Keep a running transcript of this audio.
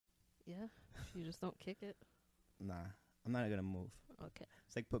Yeah. You just don't kick it. Nah, I'm not gonna move. Okay.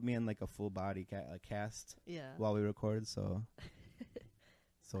 It's like put me in like a full body cast Yeah. while we record, so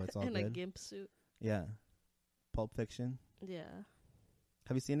it's all in good. a gimp suit. Yeah. Pulp Fiction. Yeah.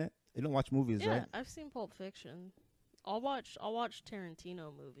 Have you seen it? You don't watch movies, Yeah, right? I've seen Pulp Fiction. I'll watch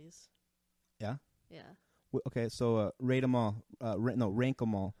Tarantino movies. Yeah. Yeah. Okay, so rate them all. Rank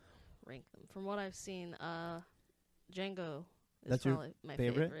them all. Rank them. From what I've seen, Django is That's your probably my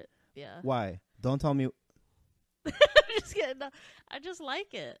favorite? Yeah. Why? Don't tell me. I'm just kidding. No, I just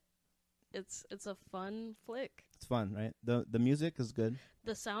like it. It's a fun flick. It's fun, right? The music is good.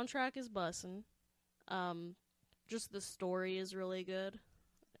 The soundtrack is bussin'. Just the story is really good.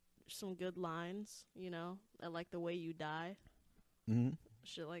 Some good lines, I like the way you die. Mm-hmm.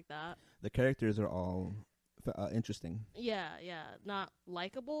 Shit like that. The characters are all interesting. Yeah. Not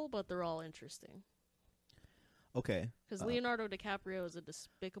likable, but they're all interesting. Okay. Because Leonardo DiCaprio is a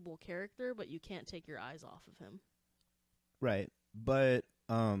despicable character, but you can't take your eyes off of him. Right. But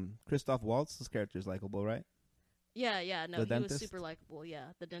Christoph Waltz's character is likable, right? Yeah. No, the he dentist? was super likable. Yeah,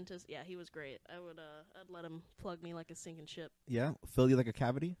 the dentist. Yeah, he was great. I'd let him plug me like a sinking ship. Yeah. Fill you like a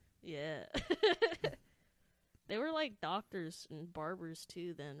cavity? Yeah. They were like doctors and barbers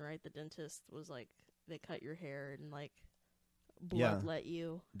too then, right? The dentist was like, they cut your hair and like bloodlet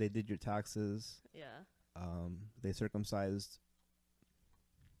you. They did your taxes. Yeah. They circumcised.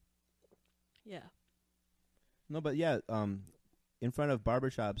 Yeah. No, but yeah, in front of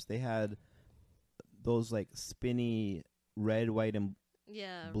barbershops, they had those like spinny red, white, and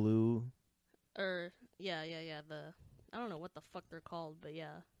blue. Yeah. I don't know what the fuck they're called, but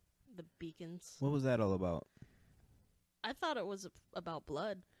yeah, the beacons. What was that all about? I thought it was about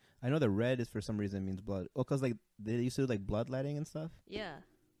blood. I know the red is for some reason means blood. Oh, because like they used to do like bloodletting and stuff. Yeah,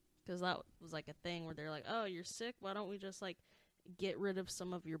 because that was like a thing where they're like, "Oh, you're sick. Why don't we just like get rid of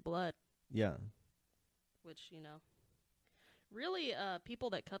some of your blood?" Yeah. Which really, people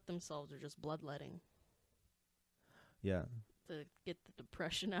that cut themselves are just bloodletting. Yeah. To get the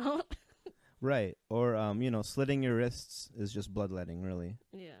depression out. Right. Or slitting your wrists is just bloodletting, really.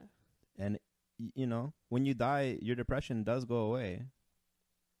 Yeah. And when you die, your depression does go away.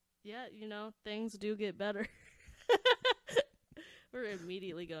 Yeah, things do get better. We're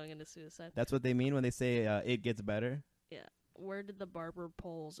immediately going into suicide. That's what they mean when they say it gets better? Yeah. Where did the barber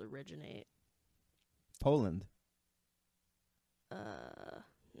poles originate? Poland.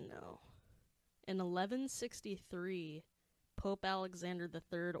 No. In 1163, Pope Alexander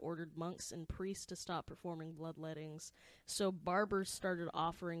III ordered monks and priests to stop performing bloodlettings, so barbers started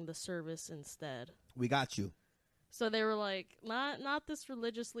offering the service instead. We got you. So they were like, not this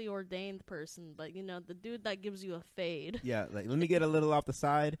religiously ordained person, but the dude that gives you a fade. Yeah, like let me get a little off the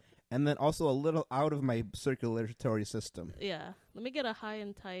side, and then also a little out of my circulatory system. Yeah, let me get a high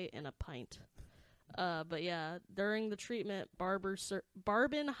and tight and a pint. But yeah, during the treatment,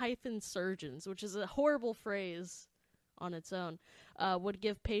 barbin-surgeons, which is a horrible phrase on its own, would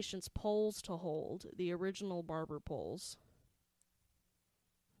give patients poles to hold, the original barber poles.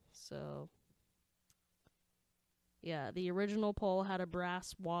 So, yeah, the original pole had a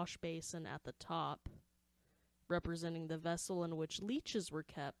brass wash basin at the top, representing the vessel in which leeches were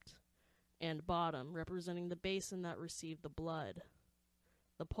kept, and bottom, representing the basin that received the blood.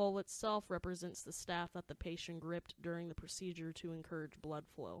 The pole itself represents the staff that the patient gripped during the procedure to encourage blood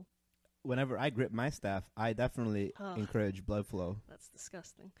flow. Whenever I grip my staff, I definitely encourage blood flow. That's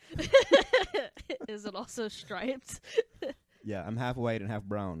disgusting. Is it also striped? Yeah, I'm half white and half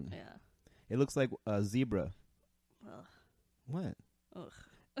brown. Yeah. It looks like a zebra. Ugh. What? Ugh.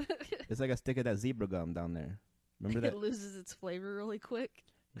 It's like a stick of that zebra gum down there. Remember that? It loses its flavor really quick.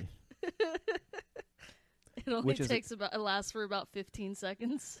 It lasts for about 15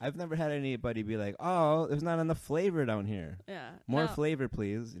 seconds. I've never had anybody be like, "Oh, there's not enough flavor down here. Yeah. More flavor,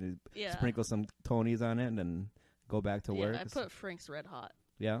 please." Yeah. Sprinkle some Tonys on it and then go back to work. I put Frank's Red Hot.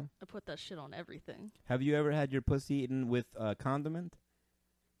 Yeah? I put that shit on everything. Have you ever had your pussy eaten with condiment?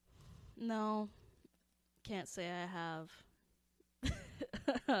 No. Can't say I have.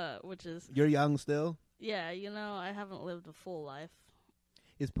 Which is... You're young still? Yeah, I haven't lived a full life.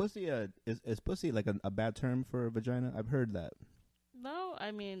 Is pussy is pussy like a bad term for a vagina? I've heard that. No,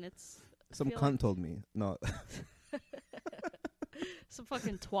 I mean it's. Some cunt told me. No. Some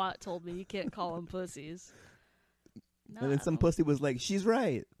fucking twat told me you can't call them pussies. No, and then some pussy was like, "She's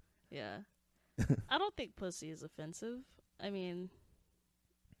right." Yeah. I don't think pussy is offensive. I mean,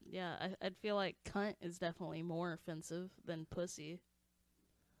 yeah, I'd feel like cunt is definitely more offensive than pussy.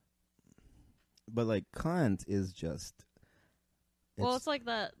 But like cunt is just. Well, it's like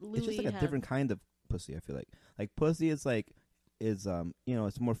that Louis it's just like a different kind of pussy, I feel like. Like pussy is like is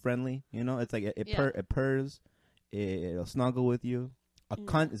it's more friendly. It's like it purrs, it'll snuggle with you. A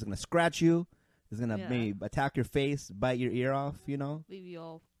cunt is gonna scratch you. It's gonna maybe attack your face, bite your ear off. Leave you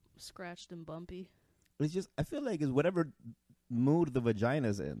all scratched and bumpy. It's just, I feel like it's whatever mood the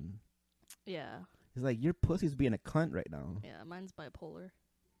vagina's in. Yeah. It's like your pussy's being a cunt right now. Yeah, mine's bipolar.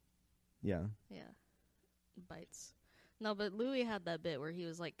 Yeah. Yeah. Bites. No, but Louis had that bit where he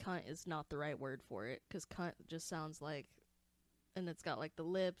was like, cunt is not the right word for it, because cunt just sounds like, and it's got like the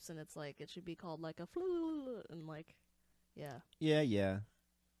lips, and it's like, it should be called like a flu, and like, yeah. Yeah.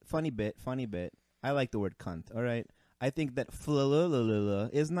 Funny bit. I like the word cunt, all right? I think that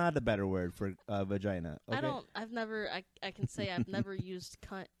is not a better word for vagina. Okay? I can say I've never used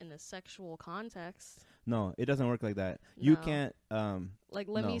cunt in a sexual context. No, it doesn't work like that. No. You can't, like,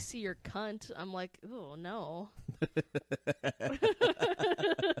 let me see your cunt. I'm like, oh, no.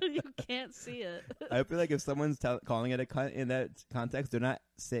 You can't see it. I feel like if someone's calling it a cunt in that context, they're not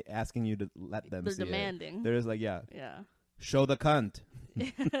asking you to let them see it. They're demanding. They're just like, yeah. Yeah. Show the cunt.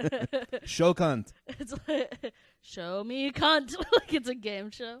 Show cunt. It's like, show me cunt. Like it's a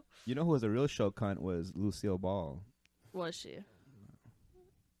game show. You know who was a real show cunt was Lucille Ball. Was she?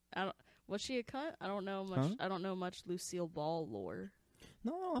 Was she a cunt? I don't know much. Huh? I don't know much Lucille Ball lore.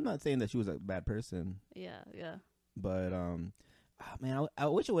 No, I'm not saying that she was a bad person. Yeah. But man, I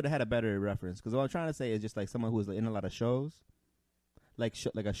wish I would have had a better reference, because what I'm trying to say is just like someone who was in a lot of shows, like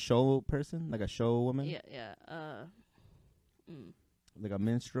a show person, like a show woman. Yeah. Like a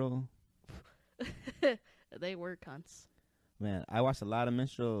minstrel. They were cunts. Man, I watched a lot of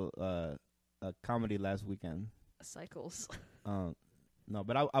minstrel comedy last weekend. Cycles. No,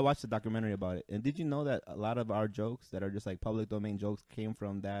 but I watched a documentary about it. And did you know that a lot of our jokes that are just like public domain jokes came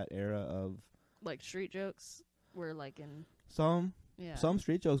from that era of, like, street jokes were like in some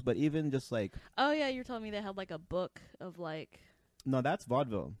street jokes, but even just like, oh yeah, you're telling me they had like a book of like, no, that's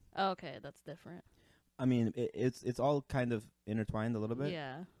vaudeville. Oh, okay, that's different. I mean, it's all kind of intertwined a little bit.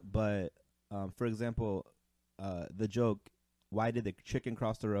 Yeah. But for example, the joke, why did the chicken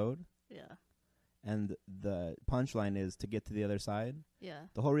cross the road? Yeah. And the punchline is to get to the other side. Yeah.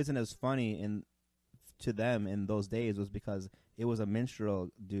 The whole reason it was funny to them in those days was because it was a minstrel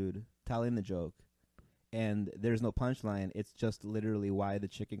dude telling the joke, and there's no punchline. It's just literally why the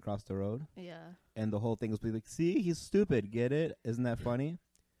chicken crossed the road. Yeah. And the whole thing was like, see, he's stupid. Get it? Isn't that funny?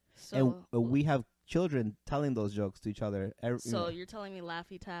 So and we have children telling those jokes to each other. So you're telling me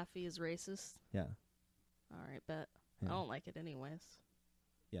Laffy Taffy is racist? Yeah. All right, bet. Yeah. I don't like it anyways.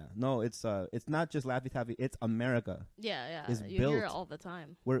 Yeah. No, it's not just Laffy Taffy. It's America. Yeah. It's you built, hear it all the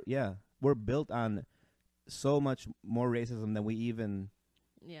time. We're built on so much more racism than we even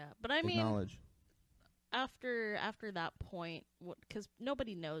but I mean, acknowledge. After that point, because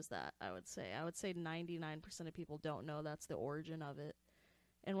nobody knows that, I would say 99% of people don't know that's the origin of it.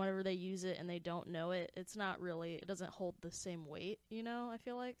 And whenever they use it and they don't know it, it doesn't hold the same weight, I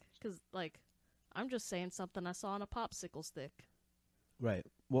feel like. Because, like, I'm just saying something I saw on a popsicle stick. Right.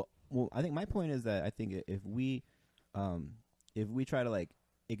 Well, I think my point is that I think if we try to, like,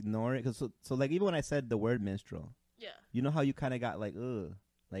 ignore it, because so like, even when I said the word minstrel, you know how you kind of got, like, ugh,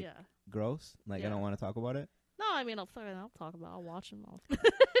 like, gross? Like, I don't want to talk about it? No, I mean, I'll talk about it. I'll watch them all.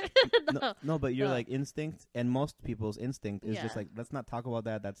 No, but you're like instinct, and most people's instinct is just like, let's not talk about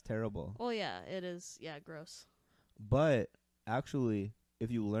that. That's terrible. Well, yeah, it is. Yeah, gross. But actually,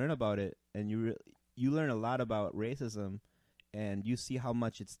 if you learn about it, and you learn a lot about racism, and you see how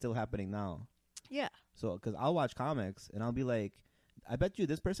much it's still happening now. Yeah. So, because I'll watch comics, and I'll be like, I bet you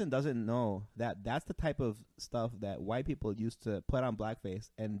this person doesn't know that that's the type of stuff that white people used to put on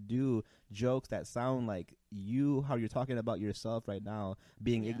blackface and do jokes that sound like how you're talking about yourself right now,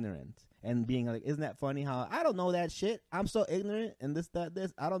 being ignorant and being like, isn't that funny how I don't know that shit? I'm so ignorant and this,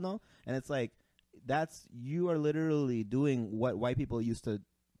 I don't know. And it's like, you are literally doing what white people used to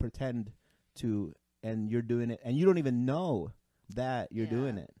pretend to, and you're doing it, and you don't even know that you're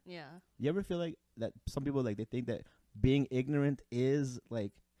doing it. Yeah. You ever feel like that some people, like, they think that being ignorant is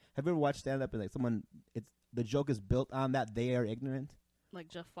like, have you ever watched stand up and like the joke is built on that they are ignorant? Like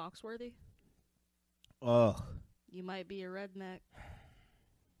Jeff Foxworthy? Ugh. You might be a redneck.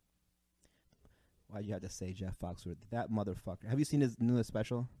 Why'd you have to say Jeff Foxworthy? That motherfucker. Have you seen his newest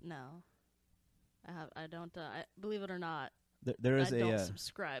special? No. I don't, believe it or not. There is I don't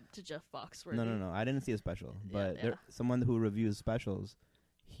subscribe to Jeff Foxworthy. No. I didn't see a special, but someone who reviews specials,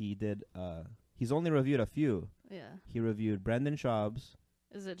 he did, he's only reviewed a few. Yeah. He reviewed Brendan Schaub's.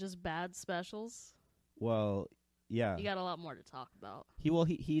 Is it just bad specials? Well, yeah. You got a lot more to talk about.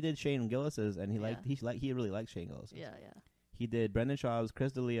 He did Shane Gillis's, and he really liked Shane Gillis. Yeah. He did Brendan Schaub's,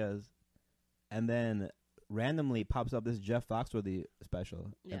 Chris D'Elia's, and then randomly pops up this Jeff Foxworthy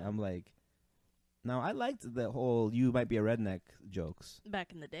special, Yeah. and I'm like, now I liked the whole "you might be a redneck" jokes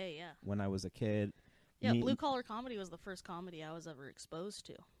Back in the day, yeah. when I was a kid. Yeah, blue collar comedy was the first comedy I was ever exposed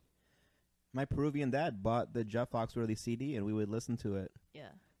to. My Peruvian dad bought the Jeff Foxworthy CD, and we would listen to it. Yeah.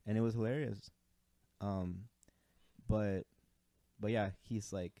 And it was hilarious. But yeah,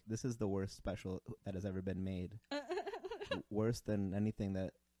 he's like, this is the worst special that has ever been made. Worse than anything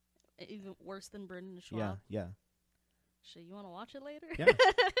that. Even worse than Brendan Schwab. Yeah. Shit, you want to watch it later? Yeah.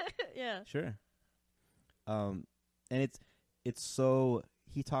 Yeah. Sure. And it's so,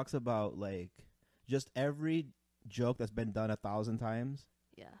 he talks about like just every joke that's been done 1,000 times.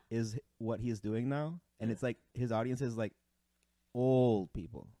 Yeah. Is what he's doing now, and Yeah. it's like his audience is like old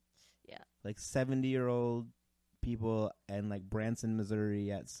people. Yeah. Like 70-year-old people, and like Branson,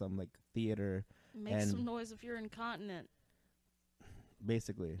 Missouri, at some like theater. Make And- some noise if you're incontinent.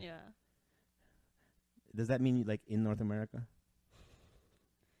 Basically. Yeah. Does that mean like in North America?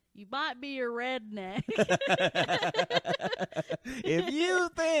 You might be a redneck. If you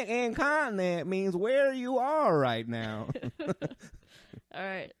think incontinent means where you are right now. All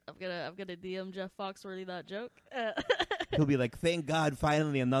right, I'm gonna DM Jeff Foxworthy that joke. He'll be like, thank God,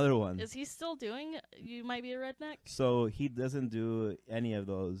 finally another one. Is he still doing You Might Be a Redneck? So he doesn't do any of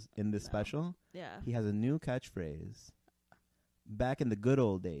those in this No. special. Yeah. He has a new catchphrase. Back in the good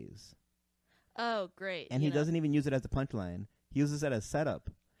old days. Oh, great. And you he know. doesn't even use it as the punchline. He uses it as setup.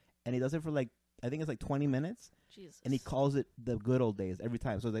 And he does it for like, I think it's like 20 minutes. Jesus. And he calls it the good old days every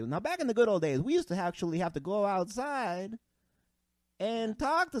time. So it's like, now back in the good old days, we used to actually have to go outside and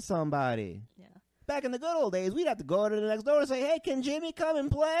talk to somebody. Yeah. Back in the good old days, we'd have to go to the next door and say, hey, can Jimmy come and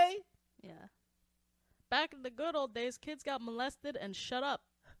play? Yeah. Back in the good old days, kids got molested and shut up.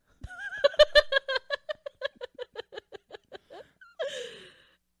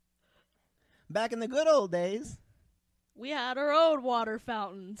 Back in the good old days. We had our own water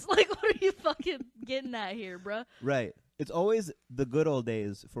fountains. Like, what are you fucking getting at here, bruh? Right. It's always the good old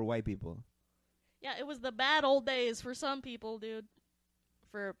days for white people. Yeah, it was the bad old days for some people, dude.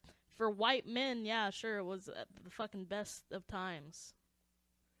 For white men, yeah, sure, it was the fucking best of times.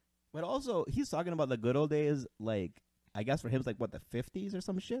 But also, he's talking about the good old days, like, I guess for him, it's like, what, the 50s or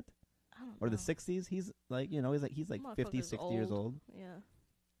some shit? I don't Or know. the 60s? He's like, you know, he's like 50, Motherfucker's 60 years old. Yeah,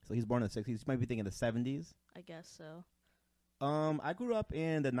 So he's born in the 60s. You might be thinking the 70s. I guess so. I grew up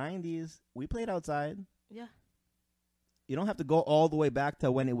in the 90s. We played outside. Yeah. You don't have to go all the way back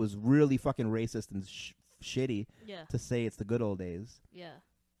to when it was really fucking racist and shitty Yeah. to say it's the good old days. Yeah.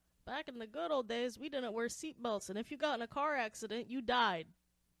 Back in the good old days, we didn't wear seatbelts, and if you got in a car accident, you died.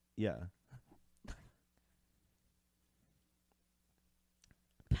 Yeah.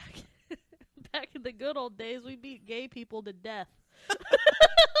 Back in the good old days, we beat gay people to death.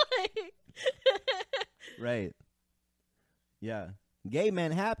 Right. Yeah. Gay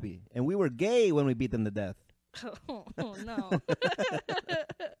men happy. And we were gay when we beat them to death. Oh, no.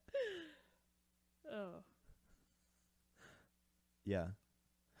 Oh. Yeah.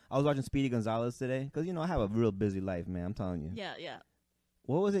 I was watching Speedy Gonzalez today because, you know, I have a real busy life, man. I'm telling you. Yeah, yeah.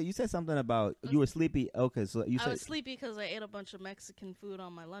 What was it? You said something about you were sleepy. Okay, so you I said. was sleepy because I ate a bunch of Mexican food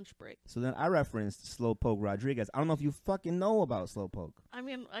on my lunch break. So then I referenced Slowpoke Rodriguez. I don't know if you fucking know about Slowpoke. I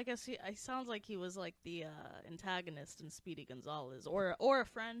mean, I guess he sounds like he was like the antagonist in Speedy Gonzalez, or a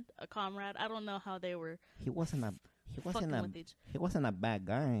friend, a comrade. I don't know how they were He wasn't a fucking with each he wasn't a bad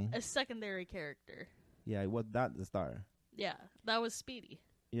guy. a secondary character. Yeah, he was not the star. Yeah, that was Speedy.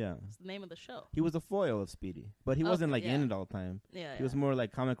 Yeah. It's the name of the show. He was a foil of Speedy, but he wasn't like yeah. in it all the time. Yeah, He was more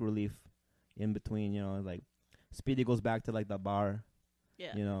like comic relief in between, you know, like Speedy goes back to like the bar,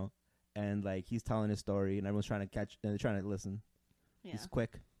 yeah, you know, and like he's telling his story and everyone's trying to catch and they're trying to listen. yeah. He's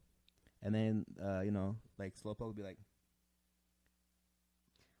quick. And then you know, like Slowpoke would be like,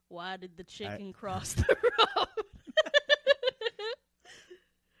 Why did the chicken cross the road?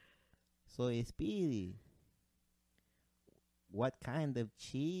 so hey, Speedy, what kind of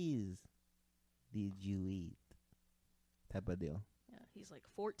cheese did you eat? Type of deal. Yeah, he's like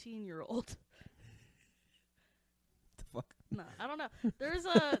 14-year-old. The fuck? No, I don't know.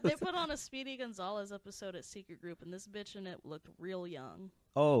 They put on a Speedy Gonzalez episode at Secret Group, and this bitch in it looked real young.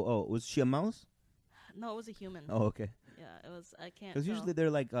 Oh, was she a mouse? No, it was a human. Oh, okay. Yeah, it was. I can't. Because tell. usually they're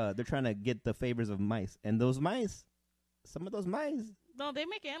like they're trying to get the favors of mice, and those mice, some of those mice. No, they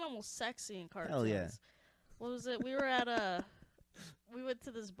make animals sexy in cartoons. Hell yeah. What was it? We went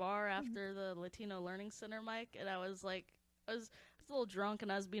to this bar after the Latino Learning Center, Mike, and I was a little drunk,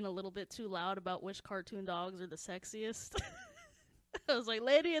 and I was being a little bit too loud about which cartoon dogs are the sexiest. I was like,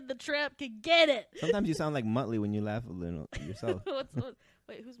 Lady and the Tramp can get it. Sometimes you sound like Muttley when you laugh a little yourself.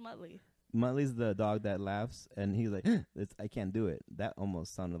 Wait, who's Muttley? Muttley's the dog that laughs, and he's like, I can't do it. That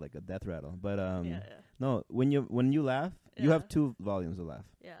almost sounded like a death rattle. But Yeah. no, when you laugh, you Yeah. have two volumes of laugh.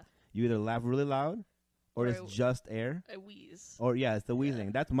 Yeah. You either laugh really loud, or it's just air. I wheeze. Or it's the Yeah.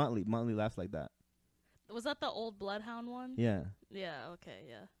 wheezing. That's Muttley. Muttley laughs like that. Was that the old Bloodhound one? Yeah. Yeah. Okay.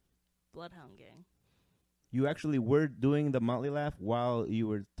 Yeah. Bloodhound gang. You actually were doing the Muttley laugh while you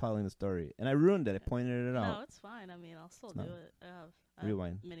were telling the story, and I ruined it. I pointed it out. No, it's fine. I mean, I'll still do it. I have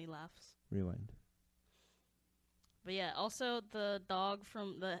Rewind. mini laughs. Rewind. But yeah, also the dog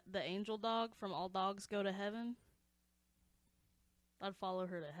from the angel dog from All Dogs Go to Heaven. I'd follow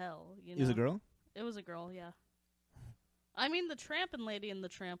her to hell. You know? It was a girl? It was a girl, yeah. I mean, the tramping lady in the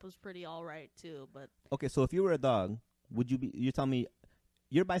tramp was pretty alright too, but Okay, so if you were a dog, would you be? You're telling me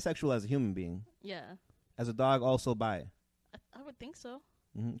you're bisexual as a human being. yeah, As a dog, also bi. I would think so.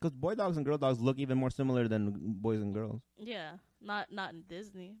 Because boy dogs and girl dogs look even more similar than boys and girls. Yeah, not in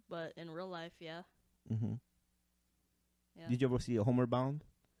Disney, but in real life, yeah. Mm-hmm. Yeah. Did you ever see a Homeward Bound?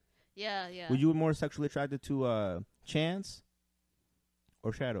 Yeah, yeah. Were you more sexually attracted to Chance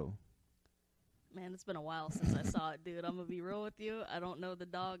or Shadow? Man, it's been a while since I saw it, dude. I'm gonna be real with you. I don't know the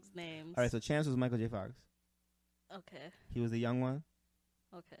dogs' names. All right, so Chance was Michael J. Fox. Okay. He was the young one,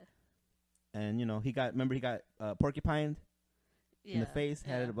 Okay. and he got porcupined Yeah. in the face.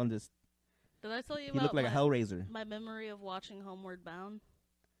 Had it on this. Did I tell you He about looked like a Hellraiser. my memory of watching Homeward Bound?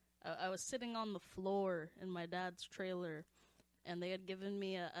 I was sitting on the floor in my dad's trailer, and they had given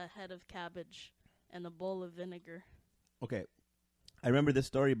me a head of cabbage and a bowl of vinegar. Okay, I remember this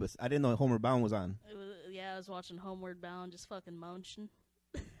story, but I didn't know Homeward Bound was on. I was watching Homeward Bound, just fucking munching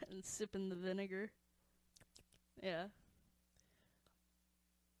and sipping the vinegar. Yeah.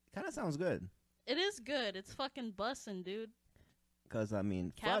 Kind of sounds good. It is good. It's fucking bussin', dude. Because, I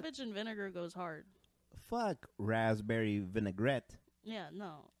mean, Cabbage and vinegar goes hard. Fuck raspberry vinaigrette. Yeah,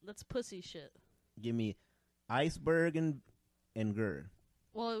 no. That's pussy shit. Give me iceberg and gur.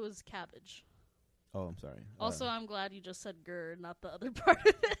 Well, it was cabbage. Oh, I'm sorry. Also, I'm glad you just said gur, not the other part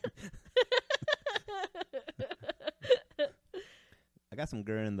of it. I got some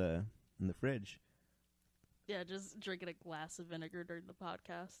gur in the fridge. Yeah, just drinking a glass of vinegar during the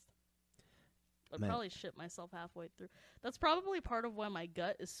podcast. I'd Man. probably shit myself halfway through. That's probably part of why my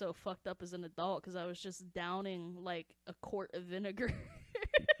gut is so fucked up as an adult, because I was just downing like a quart of vinegar.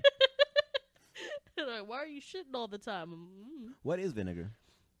 Like, why are you shitting all the time? What is vinegar?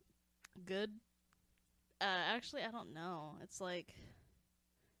 Good. Actually, I don't know. It's like,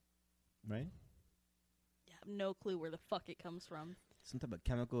 Right? I have no clue where the fuck it comes from. Some type of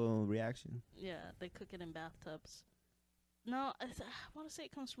chemical reaction. Yeah, they cook it in bathtubs. No, I want to say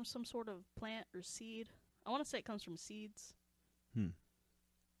it comes from some sort of plant or seed. I want to say it comes from seeds. I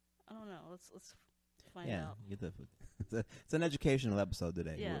don't know. Let's find out. It's an educational episode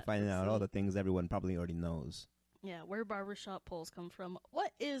today. Yeah, We're finding out all the things everyone probably already knows. Yeah, where barbershop polls come from.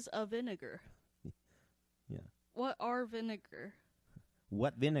 What is a vinegar? Yeah. What are vinegar?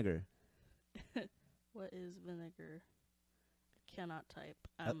 What vinegar? What is vinegar? I cannot type.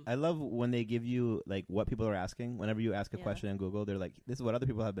 I love when they give you like what people are asking. Whenever you ask a question in Google, they're like, "This is what other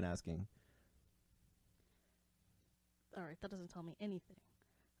people have been asking." All right, that doesn't tell me anything.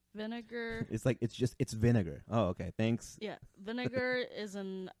 Vinegar. It's vinegar. Oh, okay. Thanks. Yeah, vinegar is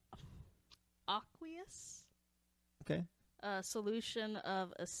an aqueous. Okay. Solution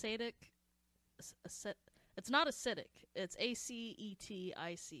of acetic. It's not acidic. It's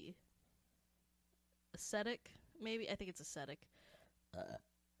acetic. Acetic, maybe. I think it's acetic.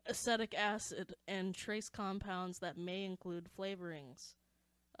 Acetic acid and trace compounds that may include flavorings.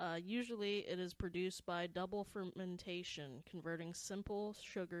 Usually it is produced by double fermentation, converting simple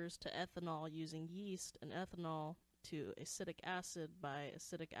sugars to ethanol using yeast and ethanol to acetic acid by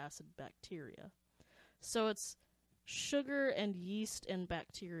acetic acid bacteria. So it's sugar and yeast and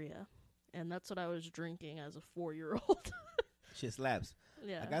bacteria. And that's what I was drinking as a 4-year-old. Shit slaps.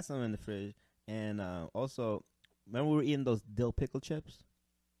 Yeah. I got some in the fridge. And also, remember we were eating those dill pickle chips?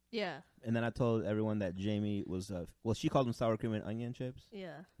 Yeah. And then I told everyone that Jamie was, she called them sour cream and onion chips.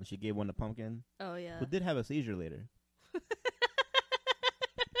 Yeah. And she gave one to Pumpkin. Oh, yeah. Who did have a seizure later.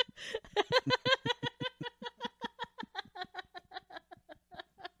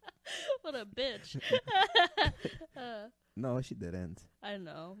 What a bitch. No, she didn't. I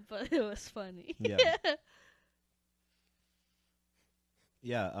know, but it was funny. Yeah.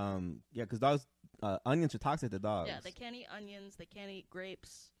 Yeah, because dogs, onions are toxic to dogs. Yeah, they can't eat onions. They can't eat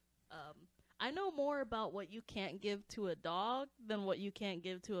grapes. I know more about what you can't give to a dog than what you can't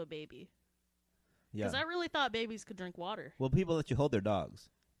give to a baby. Yeah. Because I really thought babies could drink water. Well, people let you hold their dogs.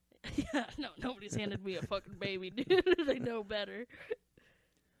 Yeah, no, nobody's handed me a fucking baby, dude. They know better.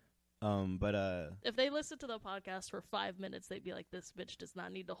 But If they listened to the podcast for 5 minutes, they'd be like, "This bitch does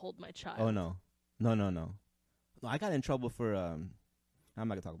not need to hold my child." oh no. No, I got in trouble for I'm not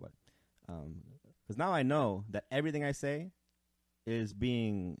gonna talk about it. Because now I know that everything I say is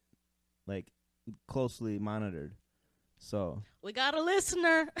being like closely monitored. So We got a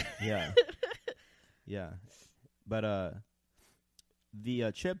listener. yeah, yeah. But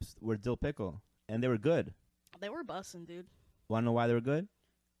the chips were dill pickle, and they were good. They were bussin', dude. Want to know why they were good?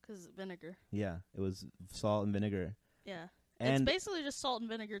 'Cause vinegar. Yeah, it was salt and vinegar. Yeah. And it's basically just salt and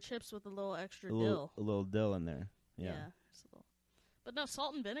vinegar chips with a little extra a dill. little dill in there. Yeah. Just a little. But no,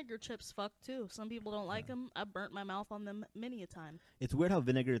 salt and vinegar chips fuck too. Some people don't like them. I burnt my mouth on them many a time. It's weird how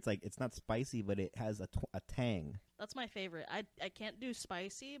vinegar, it's like, it's not spicy, but it has a tang. That's my favorite. I can't do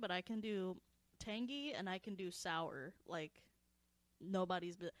spicy, but I can do tangy and I can do sour. Like,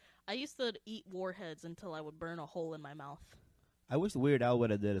 nobody's... I used to eat warheads until I would burn a hole in my mouth. I wish Weird Al would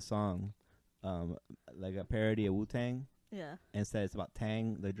have did a song, like a parody of Wu-Tang. Yeah. And said it's about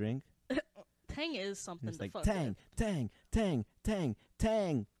Tang, the drink. Tang is something It's to like fuck Tang, with. Tang, Tang, Tang,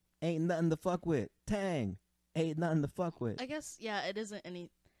 Tang. Ain't nothing to fuck with. Tang. Ain't nothing to fuck with. I guess, yeah, it isn't any...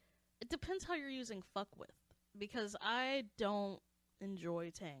 It depends how you're using fuck with. Because I don't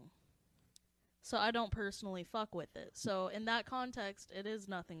enjoy Tang. So I don't personally fuck with it. So in that context, it is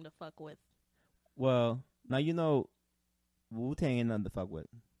nothing to fuck with. Well, now you know Wu-Tang ain't nothing to fuck with.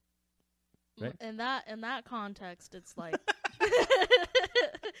 Right? In that context, it's like...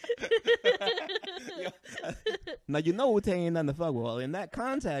 Now you know Wu-Tang ain't nothing to fuck with. Well, in that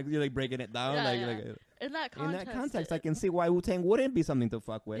context, you're like breaking it down. Yeah, like, in that context, I can see why Wu-Tang wouldn't be something to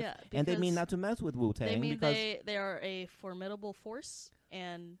fuck with. Yeah, and they mean because not to mess with Wu-Tang. They mean because they are a formidable force,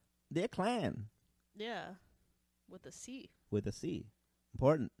 and they're a clan. yeah, with a C. With a C.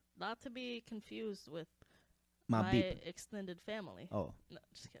 Important. Not to be confused with My my beep. extended family. Oh. No,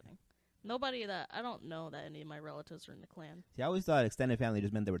 just kidding. Nobody that... I don't know that any of my relatives are in the clan. See, I always thought extended family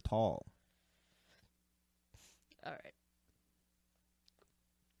just meant they were tall. All right.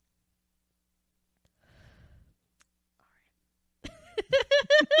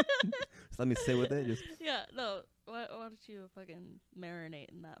 So let me sit with it. Just Yeah, no. Why don't you fucking marinate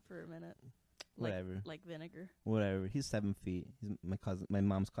in that for a minute? whatever. Like vinegar. Whatever. He's 7 feet. He's my cousin, my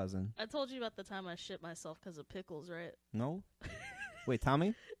mom's cousin. I told you about the time I shit myself because of pickles, right? No? Wait,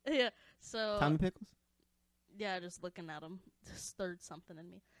 Tommy? Yeah. So Tommy Pickles? yeah, just looking at them, just stirred something in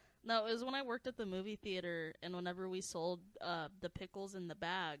me. No, it was when I worked at the movie theater, and whenever we sold the pickles in the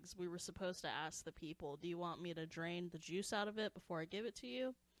bags, we were supposed to ask the people, "Do you want me to drain the juice out of it before I give it to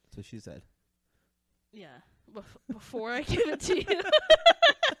you?" So she said. Yeah, before I give it to you.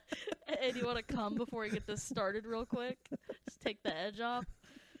 Hey, do you want to come before we get this started real quick? Just take the edge off.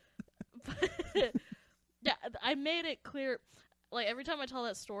 But, yeah, I made it clear. Like, every time I tell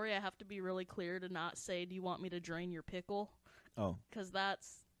that story, I have to be really clear to not say, "Do you want me to drain your pickle?" Oh. Because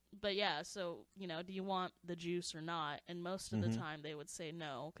that's... But yeah, so, you know, do you want the juice or not? And most of the time they would say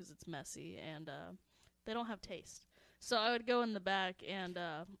no, because it's messy, and they don't have taste. So I would go in the back, and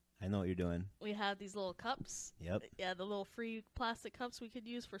I know what you're doing. we had these little cups. Yep. Yeah, the little free plastic cups we could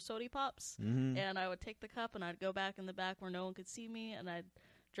use for soda pops. Mm-hmm. And I would take the cup, and I'd go back in the back where no one could see me, and I'd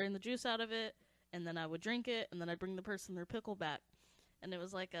drain the juice out of it, and then I would drink it, and then I'd bring the person their pickle back. And it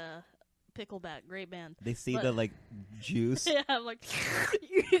was like a... Pickleback, great band. They see the, like, juice Yeah, I'm like, here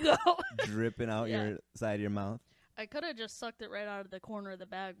you go. dripping out Yeah. your side of your mouth. I could have just sucked it right out of the corner of the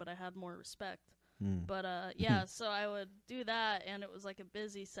bag, but I had more respect. Mm. But, yeah, so I would do that, and it was like a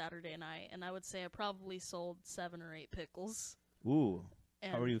busy Saturday night, and I would say I probably sold 7 or 8 pickles. Ooh.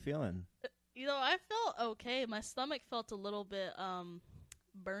 And, How are you feeling? You know, I felt okay. My stomach felt a little bit,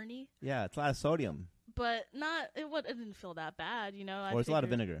 burny, Yeah, it's a lot of sodium. but it didn't feel that bad, you know. Or it's a lot of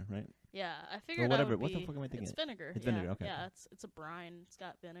vinegar, right? Yeah, I figured whatever. I would What the be... fuck am I thinking? It's vinegar. It's yeah. vinegar, okay. Yeah, it's a brine. It's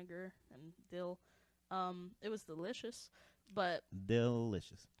got vinegar and dill. It was delicious, but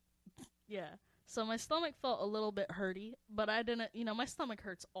Delicious. yeah. So my stomach felt a little bit hurty, but I didn't, you know, my stomach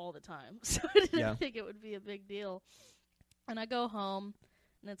hurts all the time, so I didn't think it would be a big deal. And I go home,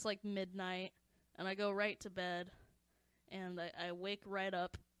 and it's like midnight, and I go right to bed, and I wake right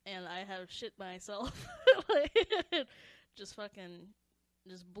up, and I have shit myself. Like, just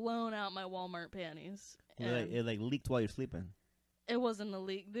blown out my Walmart panties. It leaked while you're sleeping. It wasn't a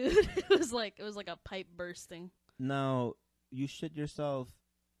leak, dude. It was like a pipe bursting. Now, you shit yourself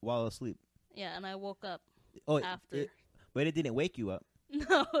while asleep. Yeah, and I woke up after. But it didn't wake you up.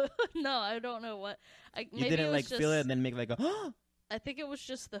 No, I don't know what. You didn't like feel it and then make like a. I think it was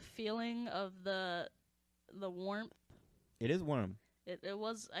just the feeling of the warmth. It is warm. It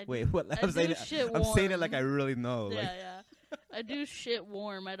was. Wait, what? I do shit I'm warm. saying it like I really know. Yeah, Like, yeah. I do shit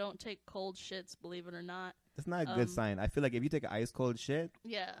warm. I don't take cold shits, believe it or not. that's not a good sign. I feel like if you take ice cold shit,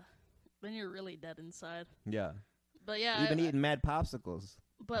 Yeah, then you're really dead inside. yeah. But yeah, You've been eating mad popsicles.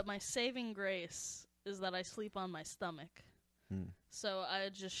 But my saving grace is that I sleep on my stomach. So I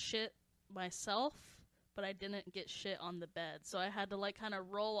just shit myself, but I didn't get shit on the bed. So I had to like kind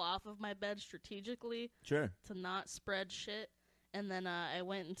of roll off of my bed strategically Sure. to not spread shit. And then I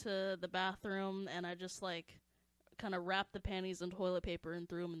went into the bathroom and I just like kind of wrapped the panties in toilet paper and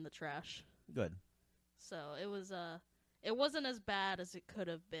threw them in the trash. Good. So it wasn't as bad as it could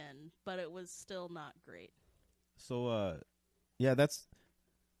have been, but it was still not great. So yeah, that's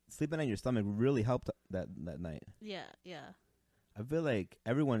sleeping on your stomach really helped that night. Yeah, yeah. I feel like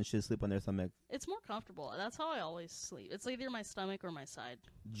everyone should sleep on their stomach It's more comfortable. That's how I always sleep. It's either my stomach or my side.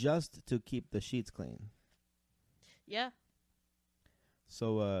 just to keep the sheets clean. Yeah.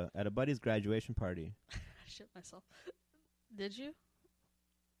 So at a buddy's graduation party, I shit myself. Did you?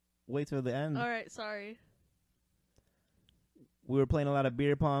 wait till the end. All right, sorry. We were playing a lot of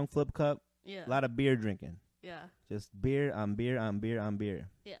beer pong, flip cup, Yeah. a lot of beer drinking. Yeah. Just beer on beer on beer on beer.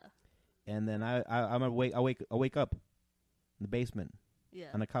 Yeah. And then I wake up in the basement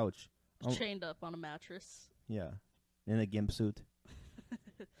Yeah. on the couch. Chained up on a mattress. Yeah. In a gimp suit.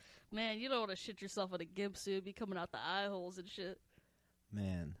 Man, you don't want to shit yourself in a gimp suit, be coming out the eye holes and shit.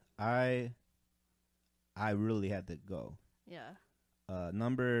 Man, I really had to go. Yeah.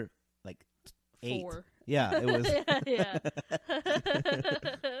 Number like 8. 4. Yeah, it was. Yeah.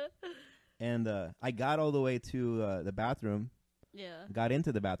 And I got all the way to the bathroom. Yeah. Got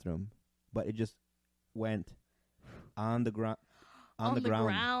into the bathroom, but it just went on the ground. On the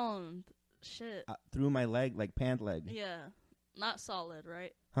ground. Shit. Through my leg, like pant leg. Yeah. Not solid,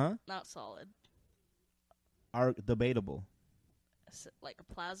 right? Huh? Not solid. Are debatable. Like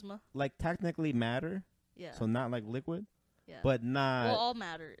a plasma? Like technically matter. Yeah. So not like liquid. Yeah. But not. Well, all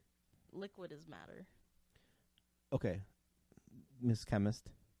matter. Liquid is matter. Okay, Miss Chemist.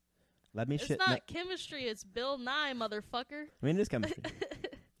 Let me It's shit. not chemistry, it's Bill Nye, motherfucker. I mean, it is chemistry,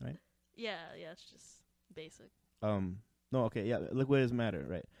 right? Yeah, it's just basic. No, okay, yeah, liquid is matter,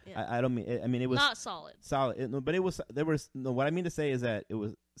 right? Yeah. I don't mean. I mean, it was not solid. solid, but it was. There was no. What I mean to say is that it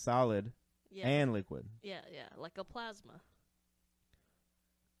was solid Yeah. and liquid. Yeah, like a plasma.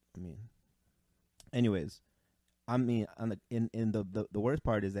 I mean, anyways, I mean, on the worst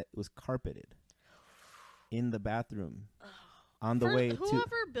part is that it was carpeted in the bathroom. On the way to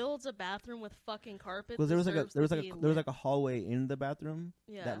whoever builds a bathroom with fucking carpet, because there was like a hallway in the bathroom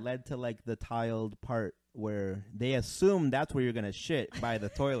that led to like the tiled part where they assume that's where you're gonna shit by the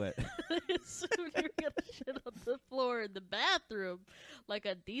toilet. They assume you're gonna shit on the floor in the bathroom, like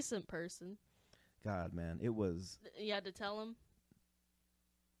a decent person. God, man, it was. You had to tell him.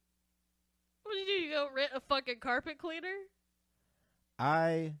 What did you do? You go rent a fucking carpet cleaner?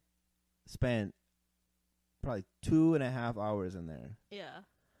 I spent probably 2.5 hours in there. Yeah.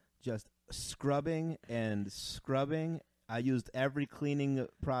 Just scrubbing and scrubbing. I used every cleaning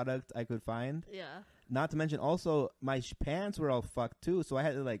product I could find. Yeah. Not to mention, also, my pants were all fucked, too. So I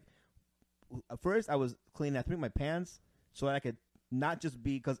had to, like... First, I was cleaning. I threw my pants so that I could not just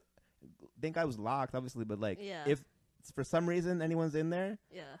be... Because I think I was locked, obviously, but, like, if for some reason anyone's in there,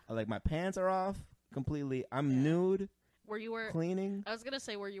 like, my pants are off completely. I'm nude. Cleaning. I was gonna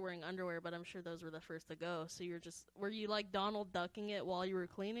say, were you wearing underwear, but I'm sure those were the first to go. So were you like Donald ducking it while you were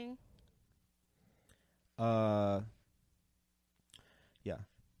cleaning? Yeah,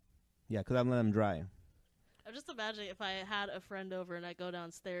 because I'm letting them dry. I'm just imagining if I had a friend over and I go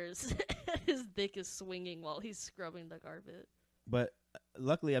downstairs, his dick is swinging while he's scrubbing the carpet. But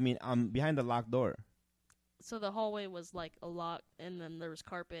luckily, I mean, I'm behind a locked door. So the hallway was like a lock, and then there was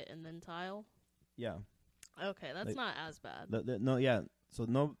carpet and then tile? Yeah. Okay, that's like, not as bad. No, yeah. So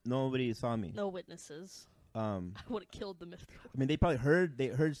nobody saw me. No witnesses. I would have killed them if. I mean, they probably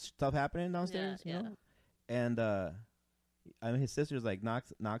heard stuff happening downstairs. Yeah, you know? And I mean, his sister's like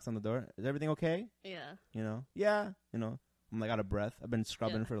knocks on the door. Is everything okay? Yeah. You know. Yeah. You know. I'm like out of breath. I've been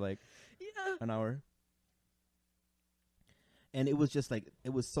scrubbing for like an hour. And it was just like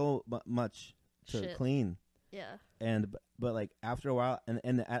it was so much to clean. Yeah. And but like after a while,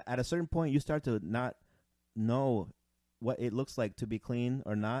 and at a certain point, you start to not know what it looks like to be clean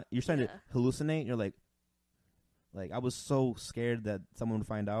or not. You're starting to hallucinate. You're like I was so scared that someone would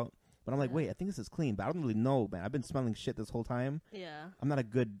find out. But I'm like, wait, I think this is clean, but I don't really know, man. I've been smelling shit this whole time. Yeah. I'm not a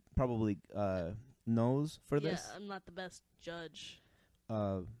good probably nose for this. Yeah, I'm not the best judge.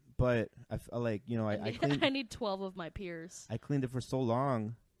 But I like, you know, I cleaned, I need 12 of my peers. I cleaned it for so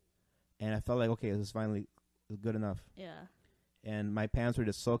long, and I felt like, okay, this is finally good enough. Yeah. and my pants were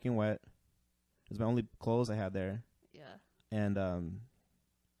just soaking wet. It was my only clothes I had there. Yeah. And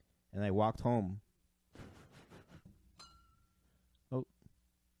I walked home. Oh.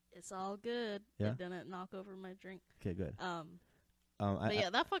 It's all good. Yeah? It didn't knock over my drink. Okay, good. But yeah,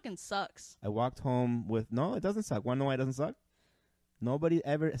 that fucking sucks. I walked home with... No, it doesn't suck. Want to know why it doesn't suck? Nobody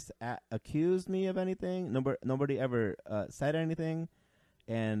ever accused me of anything. Nobody ever said anything.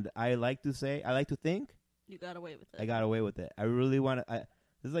 And I like to think... You got away with it. I got away with it. I really want to...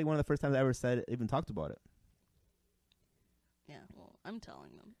 This is like one of the first times I ever even talked about it. Yeah, well, I'm telling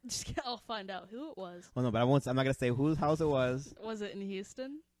them. I'll find out who it was. Oh no, but I'm not gonna say whose house it was. Was it in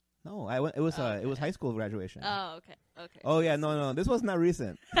Houston? No, it was high school graduation. Oh, okay. Oh yeah, no, this was not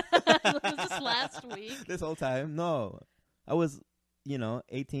recent. Was this last week? This whole time, no, I was,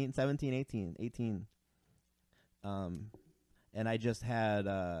 18. And I just had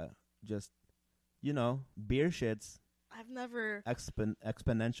beer shits. I've never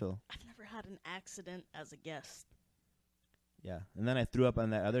exponential. I've never had an accident as a guest. Yeah, and then I threw up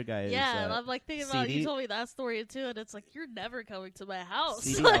on that other guy's. Yeah, I'm like thinking about CD? you told me that story too, and it's like you're never coming to my house.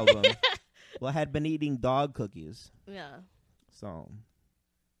 CD album. Well, I had been eating dog cookies. Yeah. So.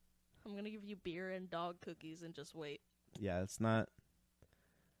 I'm gonna give you beer and dog cookies and just wait. Yeah, it's not.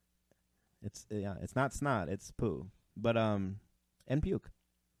 It's not snot. It's poo. But and puke.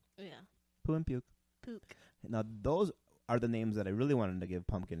 Yeah. Poo and puke. Pook. Now those are the names that I really wanted to give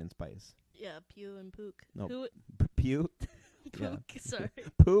Pumpkin and Spice. Yeah, pew and pook. No, Who? puke. Pook. Yeah. Sorry.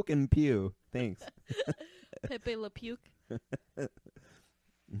 Pook and pew. Thanks. Pepe Le Puke.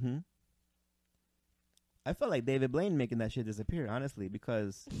 Mhm. I felt like David Blaine making that shit disappear, honestly,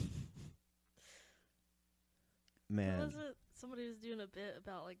 because man, What was it? Somebody was doing a bit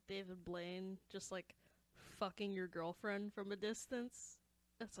about like David Blaine just like fucking your girlfriend from a distance.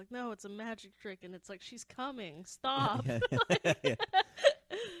 It's like, no, it's a magic trick, and it's like, she's coming. Stop. Yeah.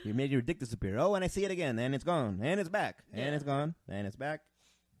 You made your dick disappear. Oh, and I see it again, and it's gone, and it's back, and it's gone, and it's back.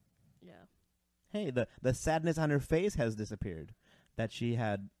 Yeah. Hey, the sadness on her face has disappeared that she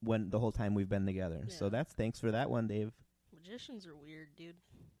had when the whole time we've been together. Yeah. So thanks for that one, Dave. Magicians are weird, dude.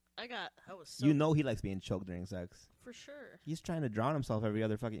 I was so... You know he likes being choked during sex. For sure. He's trying to drown himself every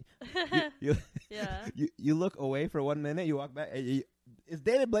other fucking... Yeah. You look away for 1 minute, you walk back... Is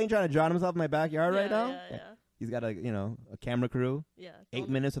David Blaine trying to drown himself in my backyard right now? Yeah. He's got a camera crew. Yeah. 8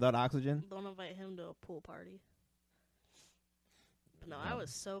 minutes without oxygen. Don't invite him to a pool party. But no, I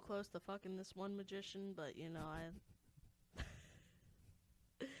was so close to fucking this one magician, but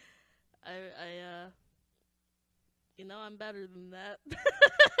I'm better than that.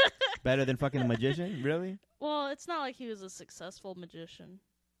 Better than fucking a magician? Really? Well, it's not like he was a successful magician.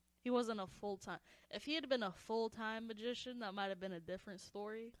 He wasn't a full-time... If he had been a full-time magician, that might have been a different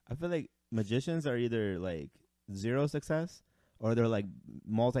story. I feel like magicians are either like zero success or they're like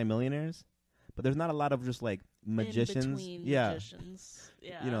multimillionaires. But there's not a lot of just like magicians. Magicians.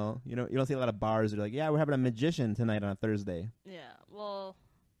 Yeah. You don't see a lot of bars that are like, yeah, we're having a magician tonight on a Thursday. Yeah. Well,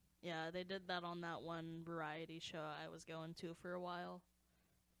 yeah, they did that on that one variety show I was going to for a while.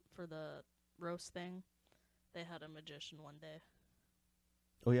 For the roast thing. They had a magician one day.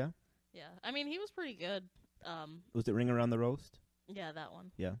 Oh, yeah? Yeah. I mean, he was pretty good. Was it Ring Around the Roast? Yeah, that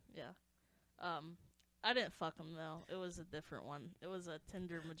one. Yeah. Yeah. I didn't fuck him, though. It was a different one. It was a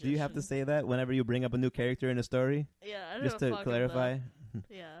Tinder magician. Do you have to say that whenever you bring up a new character in a story? Yeah, I didn't just to fuck clarify. him,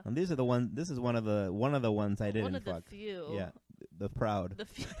 yeah. And these are the one. This is one of the ones I didn't one of fuck. The few. Yeah, the proud. The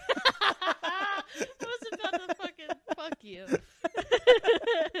few. I was about to fucking fuck you.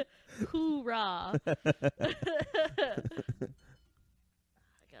 Hoorah!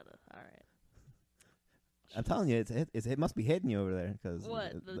 All right. I'm telling you, it must be hitting you over there. Cause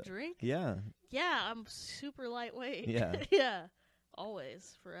what, the drink? Yeah. Yeah, I'm super lightweight. Yeah. Yeah.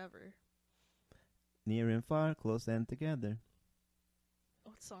 Always, forever. Near and far, close and together.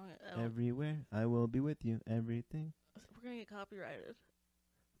 What song? Everywhere, I will be with you. Everything. We're gonna get copyrighted.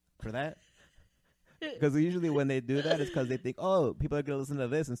 For that? Because usually when they do that, it's because they think, oh, people are going to listen to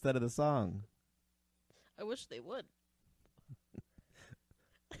this instead of the song. I wish they would.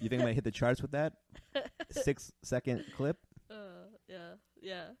 You think I might hit the charts with that 6-second clip?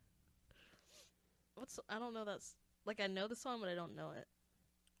 Yeah. I don't know that's... Like, I know the song, but I don't know it.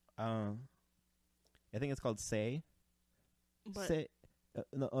 I think it's called Say. But Say.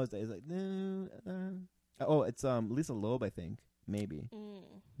 No, it's like... oh, it's Lisa Loeb, I think. Maybe.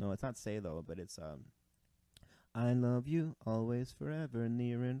 No, it's not Say, though, but it's... I love you always, forever,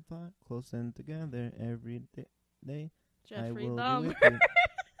 near and far, close and together, every day. Jeffrey I will Dahmer. be with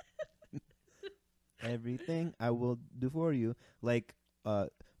you. Everything I will do for you. Like,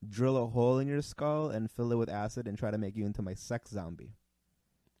 drill a hole in your skull and fill it with acid and try to make you into my sex zombie.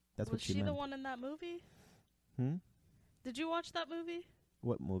 That's Was what she she meant. the one in that movie? Hmm? Did you watch that movie?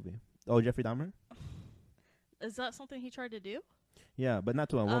 What movie? Oh, Jeffrey Dahmer? Is that something he tried to do? Yeah, but not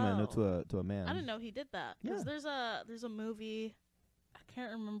to a woman, no, Oh. to a man. I didn't know he did that. Because Yeah. there's a movie, I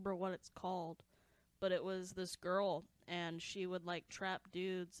can't remember what it's called, but it was this girl, and she would like trap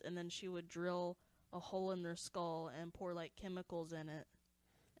dudes, and then she would drill a hole in their skull and pour like chemicals in it,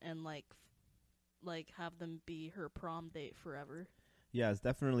 and like have them be her prom date forever. Yeah, it's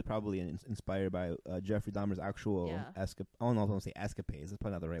definitely probably inspired by Jeffrey Dahmer's actual Yeah. I don't know if I want to say escapades. That's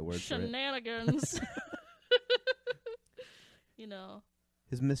probably not the right word for it. Shenanigans. You know.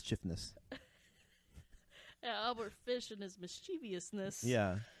 His mischievousness. Yeah, Albert Fish and his mischievousness.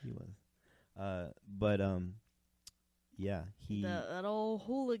 Yeah, he was. But yeah, he. That old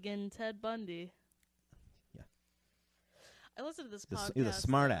hooligan Ted Bundy. Yeah. I listened to this podcast. He was a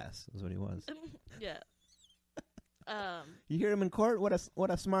smart ass. Is what he was. Yeah. You hear him in court? What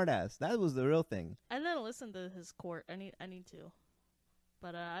a smart ass. That was the real thing. I didn't listen to his court. I need to.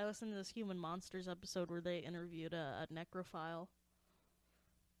 But I listened to this Human Monsters episode where they interviewed a necrophile.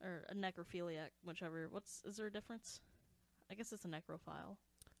 Or a necrophiliac, whichever. Is there a difference? I guess it's a necrophile.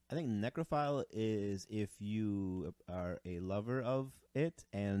 I think necrophile is if you are a lover of it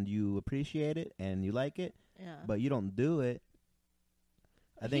and you appreciate it and you like it, Yeah. but you don't do it.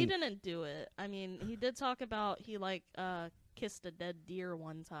 He didn't do it. I mean, he did talk about he kissed a dead deer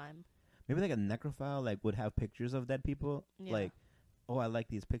one time. Maybe like a necrophile like would have pictures of dead people. Yeah. Like, oh, I like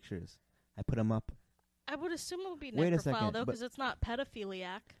these pictures. I put them up. I would assume it would be Wait a necrophile second, though, but- because it's not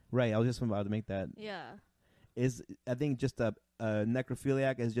pedophiliac. Right. I was just about to make that. Yeah. I think just a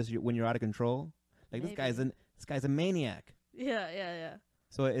necrophiliac is just when you're out of control. Like Maybe. this guy's a maniac. Yeah.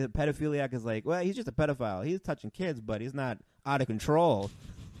 So a pedophiliac is like, well, he's just a pedophile. He's touching kids, but he's not out of control.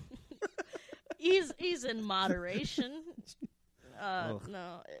 He's in moderation. Ugh.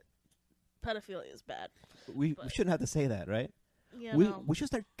 No, pedophilia is bad. We But- shouldn't have to say that, right? Yeah, We should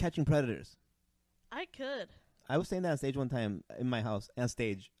start catching predators. I could. I was saying that on stage one time in my house, on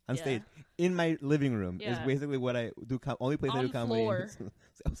stage, Yeah. in my living room is Yeah. basically what I do. Only place I do On comedy. floor.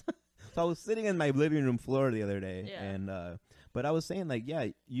 So I was sitting in my living room floor the other day, Yeah. and but I was saying like, yeah,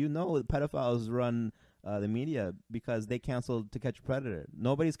 pedophiles run the media because they canceled To Catch a Predator.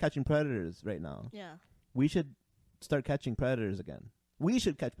 Nobody's catching predators right now. Yeah. We should start catching predators again. We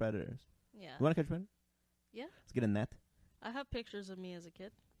should catch predators. Yeah. You want to catch predators? Yeah. Let's get a net. I have pictures of me as a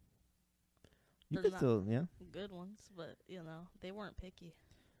kid. You They're could not- still, yeah. Good ones, but they weren't picky.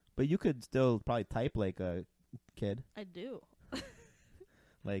 But you could still probably type like a kid. I do.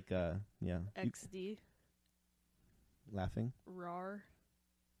 Like, yeah. You XD, laughing. RAR.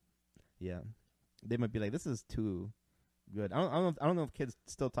 Yeah. They might be like, this is too good. I don't know if kids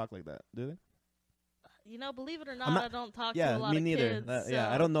still talk like that, do they? Believe it or I'm not, not- I don't talk Yeah, to a lot me of neither. kids. Yeah,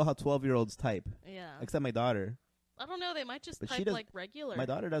 I so- don't know how 12-year-olds type, Yeah. except my daughter. I don't know. They might just But she type does- like regular. My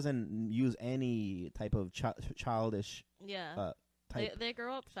daughter doesn't use any type of childish Yeah. type. They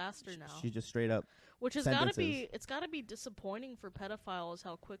grow up faster now. She just straight up. Which has sentences. it's gotta be disappointing for pedophiles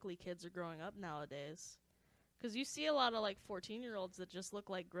how quickly kids are growing up nowadays. Because you see a lot of 14-year-olds that just look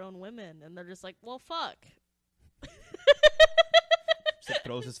like grown women, and they're just like, well, fuck. Just like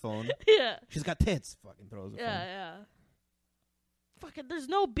throws his phone. Yeah. She's got tits. Fucking throws the phone. Yeah. Fucking, there's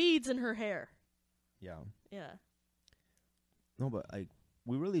no beads in her hair. Yeah. Yeah. No, but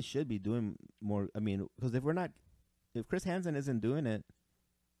we really should be doing more. I mean, because if Chris Hansen isn't doing it,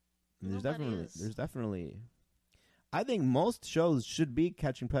 there's Nobody is. definitely. I think most shows should be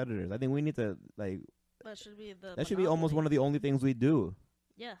catching predators. I think we need to That should be the. that should be almost one of the only things we do.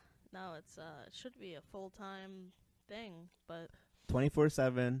 Yeah. No, it should be a full-time thing, but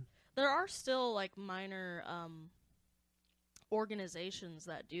 24/7. there are still minor organizations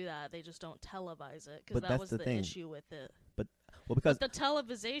that do that. They just don't televise it because But that that's was the the thing. issue with it. Well, because But the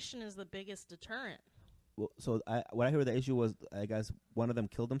televisation is the biggest deterrent. so what I heard the issue was, I guess one of them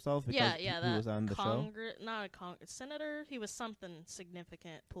killed himself because he that was on the show. Not a senator. He was something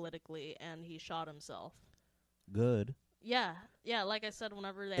significant politically, and he shot himself. Good. Yeah. Like I said,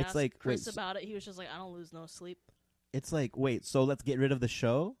 whenever they It's asked like, Chris wait, about it, he was just like, I don't lose no sleep. It's like, wait, so let's get rid of the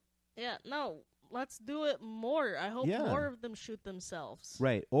show? Yeah, no, let's do it more. I hope Yeah. more of them shoot themselves.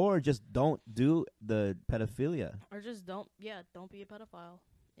 Right. Or just don't do the pedophilia. Or just don't be a pedophile.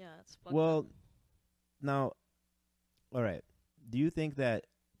 Yeah, it's fucked Well, up. now, all right. Do you think that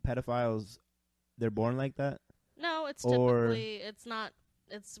pedophiles, they're born like that? No, it's or- typically, it's not,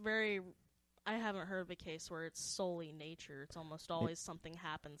 it's very, I haven't heard of a case where it's solely nature. It's almost always something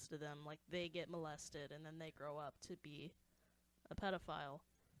happens to them, like they get molested and then they grow up to be a pedophile.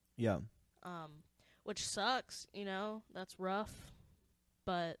 Yeah. Which sucks, you know, that's rough.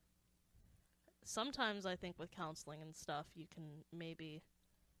 But sometimes I think with counseling and stuff, you can maybe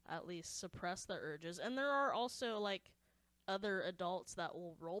at least suppress the urges. And there are also, like, other adults that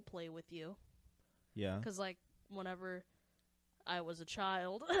will role play with you. Yeah. Because, like, whenever I was a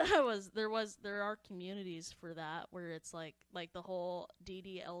child, there are communities for that where it's like the whole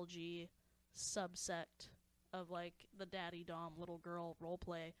DDLG subsect of, like, the daddy dom little girl role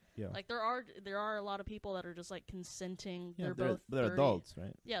play. Yeah. Like, there are a lot of people that are just, like, consenting. Yeah, They're both they're 30. adults,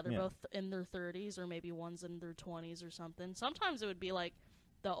 right? Yeah, they're both in their 30s, or maybe one's in their 20s or something. Sometimes it would be like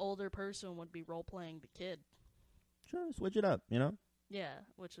the older person would be role playing the kid. Sure, switch it up, you know? Yeah,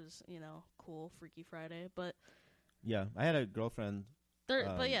 which is, you know, cool, Freaky Friday. But yeah, I had a girlfriend.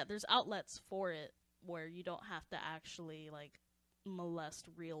 but yeah, there's outlets for it where you don't have to actually, like, molest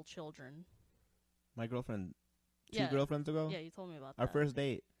real children. My girlfriend, two girlfriends ago. Yeah, you told me about our that. first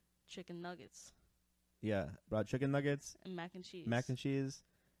date. Chicken nuggets. Yeah, brought chicken nuggets and mac and cheese.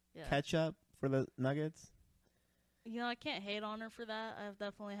 Yeah. Ketchup for the nuggets. You know, I can't hate on her for that. I've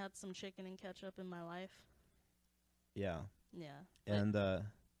definitely had some chicken and ketchup in my life. Yeah. Yeah. And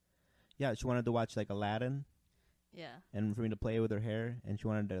yeah, she wanted to watch, like, Aladdin. Yeah. And for me to play with her hair, and she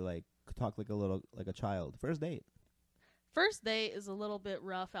wanted to, like, talk like a child. First date. First date is a little bit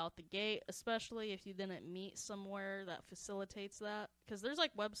rough out the gate, especially if you didn't meet somewhere that facilitates that. Because there's,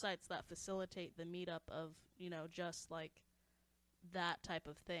 like, websites that facilitate the meetup of, you know, just, like, that type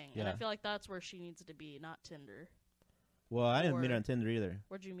of thing. Yeah. And I feel like that's where she needs to be, not Tinder. Well, I didn't meet her on Tinder either.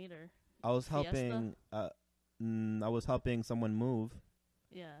 Where'd you meet her? I was helping. I was helping someone move.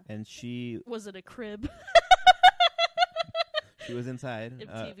 Yeah. And she was it a crib? She was inside.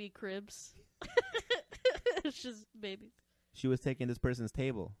 MTV Cribs. It's just baby. She was taking this person's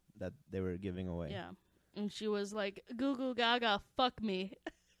table that they were giving away. Yeah. And she was like, "Goo goo gaga, fuck me."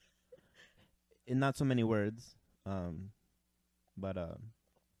 In not so many words. But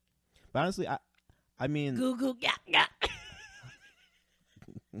honestly, I mean, goo goo gaga.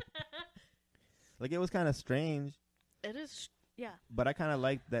 Like, it was kind of strange. It is, yeah. But I kind of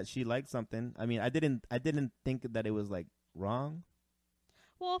liked that she liked something. I mean, I didn't think that it was, like, wrong.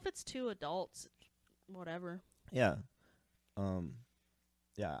 Well, if it's two adults, whatever. Yeah.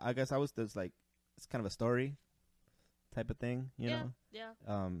 Yeah, I guess I was just, like, it's kind of a story type of thing, you know? Yeah.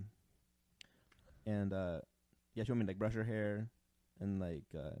 And yeah, she wanted me to, like, brush her hair, and, like,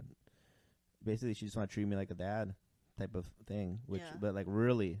 basically she just wanted to treat me like a dad type of thing, but, like,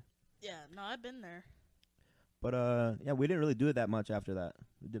 really. Yeah, no, I've been there. But yeah, we didn't really do it that much after that.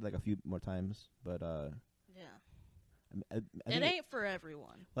 We did, like, a few more times, but yeah. I it ain't for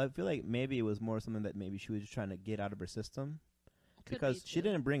everyone. Well, I feel like maybe it was more something that maybe she was just trying to get out of her system. Could because she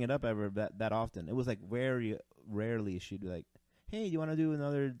didn't bring it up ever that often. It was, like, very rarely she'd be like, "Hey, you want to do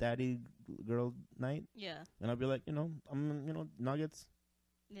another daddy girl night?" Yeah. And I'd be like, nuggets.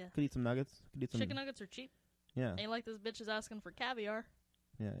 Yeah. Could eat some nuggets. Could eat some chicken nuggets are cheap. Yeah. Ain't like this bitch is asking for caviar.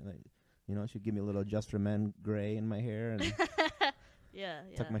 Yeah, like, she'd give me a little Just for Men gray in my hair and yeah.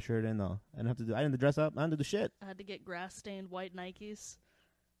 tuck my shirt in. No, I didn't have to dress up. I didn't do shit. I had to get grass stained white Nikes.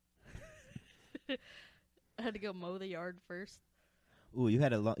 I had to go mow the yard first. Ooh, you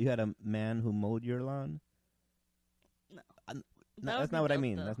had a man who mowed your lawn? No. That's not what I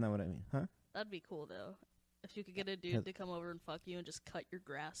mean. Though. That's not what I mean. Huh? That'd be cool, though. If you could get a dude to come over and fuck you and just cut your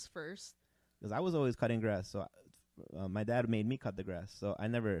grass first. Because I was always cutting grass, so my dad made me cut the grass. So I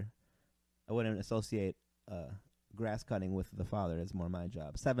wouldn't associate grass cutting with the father. It's more my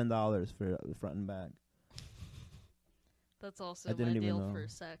job. $7 for the front and back. That's also my deal for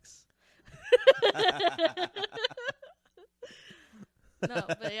sex. No,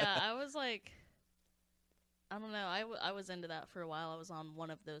 but yeah, I was like, I don't know. I was into that for a while. I was on one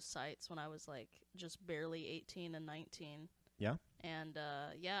of those sites when I was, like, just barely 18 and 19. Yeah? And,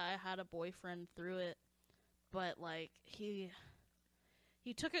 yeah, I had a boyfriend through it. But, like, he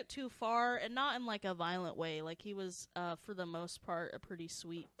took it too far, and not in, like, a violent way. Like, he was, for the most part, a pretty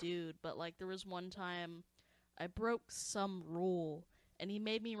sweet dude. But, like, there was one time I broke some rule, and he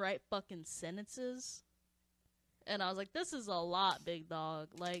made me write fucking sentences. And I was like, this is a lot, big dog.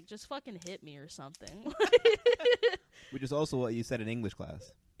 Like, just fucking hit me or something. Which is also what you said in English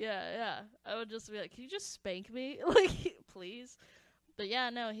class. Yeah. I would just be like, can you just spank me? Like, please? But yeah,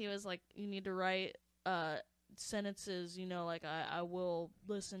 no, he was like, you need to write sentences, like, I will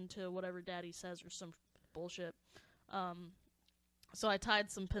listen to whatever daddy says or some bullshit. So I tied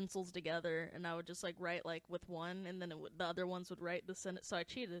some pencils together, and I would just, like, write, like, with one, and then the other ones would write the sentence. So I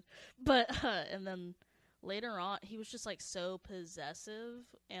cheated. But, and then later on, he was just like so possessive,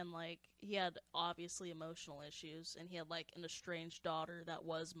 and like he had obviously emotional issues, and he had like an estranged daughter that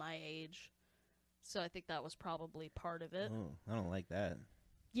was my age. So I think that was probably part of it. Oh, I don't like that.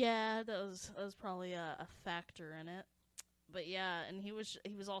 Yeah, that was probably a factor in it. But yeah, and he was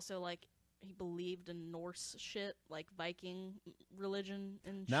also like he believed in Norse shit, like Viking religion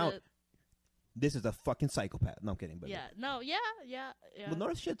and Now, shit. this is a fucking psychopath. No, I'm kidding. But Yeah, no, yeah. well,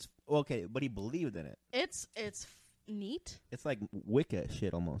 Norse shit's okay, but he believed in it. It's neat. It's like Wicca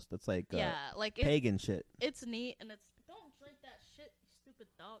shit almost. It's like Yeah, like pagan shit. it's neat, and it's don't drink that shit, you stupid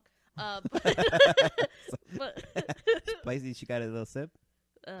dog. But Spicy. She got a little sip.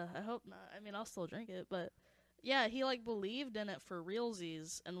 I hope not. I mean, I'll still drink it, but yeah, he like believed in it for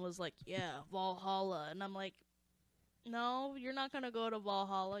realsies and was like, yeah, Valhalla, and I'm like, no, you're not gonna go to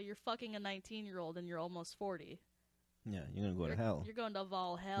Valhalla. You're fucking a 19-year-old and you're almost 40. Yeah, you're gonna go to hell. You're going to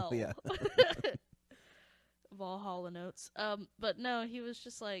Valhalla. Yeah. Valhalla notes. But no, he was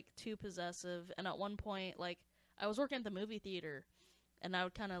just like too possessive, and at one point, like I was working at the movie theater, and I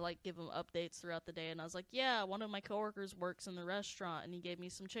would kind of like give him updates throughout the day, and I was like, yeah, one of my coworkers works in the restaurant, and he gave me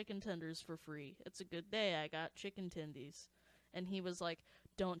some chicken tenders for free. It's a good day. I got chicken tendies. And he was like,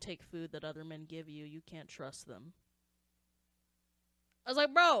 don't take food that other men give you. You can't trust them. I was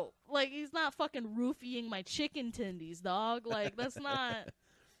like, bro, like, he's not fucking roofying my chicken tendies, dog. Like, that's not...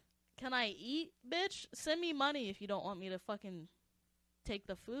 Can I eat, bitch? Send me money if you don't want me to fucking take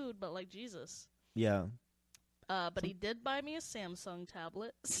the food, but, like, Jesus. Yeah. But he did buy me a Samsung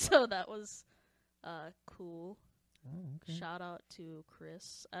tablet, so that was cool. Oh, okay. Shout out to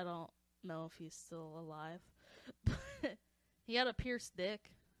Chris. I don't know if he's still alive. He had a pierced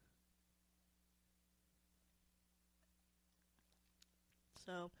dick.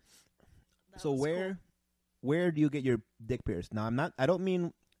 So where do you get your dick pierced? Now I don't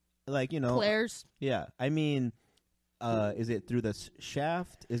mean like, Claire's. Yeah, I mean, is it through the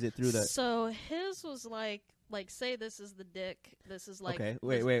shaft? Is it through the? So his was like say this is the dick. This is like okay.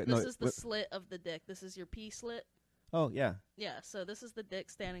 This is the slit of the dick. This is your pee slit. Oh yeah. Yeah. So this is the dick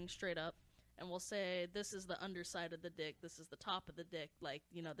standing straight up, and we'll say this is the underside of the dick. This is the top of the dick. Like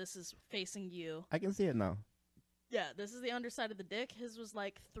this is facing you. I can see it now. Yeah, this is the underside of the dick. His was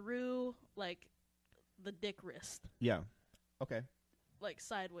like through like the dick wrist. Yeah. Okay. Like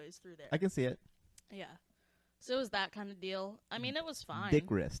sideways through there. I can see it. Yeah. So it was that kind of deal. I mean, it was fine.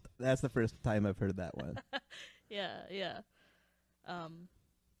 Dick wrist. That's the first time I've heard that one. Yeah. I'm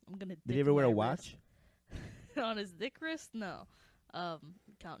gonna. Did he ever wear a watch? On his dick wrist? No.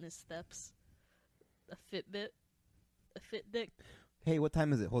 Counting his steps. A Fitbit. A Fit dick. Hey, what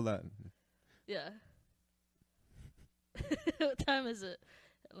time is it? Hold on. Yeah. What time is it?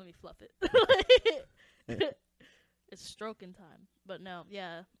 Let me fluff it. It's stroking time. But no,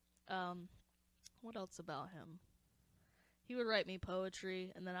 yeah. What else about him? He would write me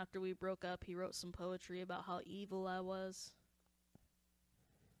poetry, and then after we broke up, he wrote some poetry about how evil I was.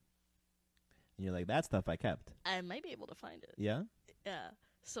 And you're like, that stuff I kept. I might be able to find it. Yeah? Yeah.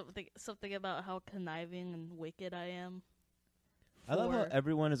 Something about how conniving and wicked I am. I love how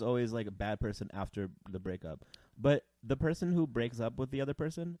everyone is always like a bad person after the breakup. But the person who breaks up with the other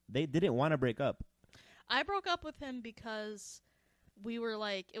person, they didn't want to break up. I broke up with him because we were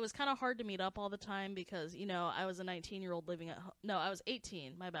like, it was kind of hard to meet up all the time because, I was a 19-year-old living at home. No, I was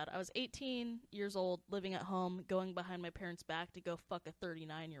 18. My bad. I was 18 years old living at home, going behind my parents' back to go fuck a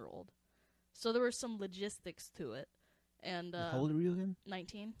 39-year-old. So there were some logistics to it. And how old were you again?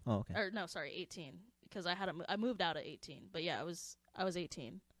 19. Oh, okay. Or no, sorry, 18. Because I moved out at 18. But yeah, I was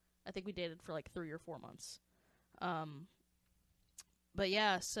 18. I think we dated for like 3 or 4 months. But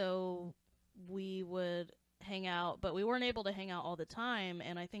yeah, so we would hang out, but we weren't able to hang out all the time,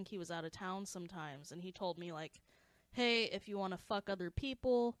 and I think he was out of town sometimes, and he told me like, hey, if you want to fuck other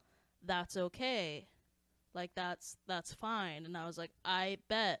people, that's okay. Like, that's fine. And I was like, I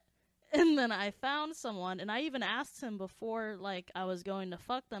bet. And then I found someone, and I even asked him before, like, I was going to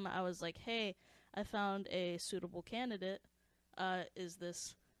fuck them. I was like, hey, I found a suitable candidate. Is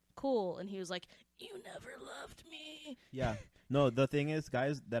this cool? And he was like, you never loved me. Yeah. No, the thing is,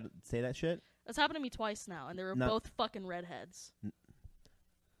 guys that say that shit. That's happened to me twice now, and they were both fucking redheads.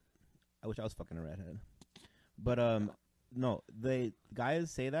 I wish I was fucking a redhead. But, no, the guys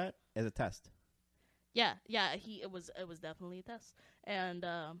say that as a test. Yeah, it was definitely a test. And,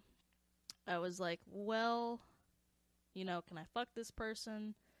 I was like, well, can I fuck this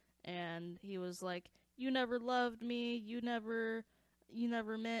person? And he was like, you never loved me, you never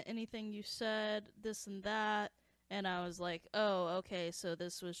meant anything you said, this and that. And I was like, oh, okay, so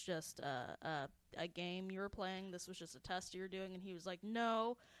this was just a game you were playing, this was just a test you were doing. And he was like,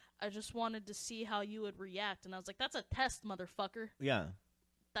 no, I just wanted to see how you would react. And I was like, that's a test, motherfucker. Yeah.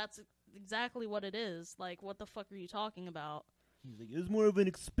 That's exactly what it is. Like, what the fuck are you talking about? He's like, it was more of an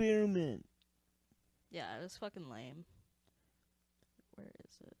experiment. Yeah, it was fucking lame. Where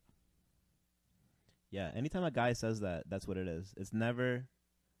is it? Yeah, anytime a guy says that, that's what it is. It's never...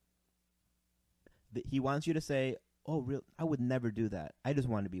 he wants you to say, oh, real? I would never do that. I just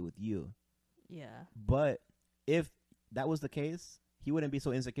want to be with you. Yeah. But if that was the case, he wouldn't be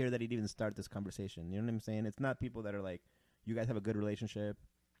so insecure that he'd even start this conversation. You know what I'm saying? It's not people that are like, you guys have a good relationship.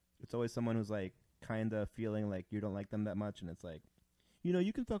 It's always someone who's like kind of feeling like you don't like them that much. And it's like, you know,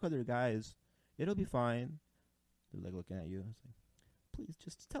 you can fuck other guys. It'll be fine. They're like looking at you. It's like, please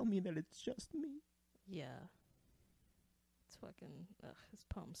just tell me that it's just me. Yeah. It's fucking... Ugh, his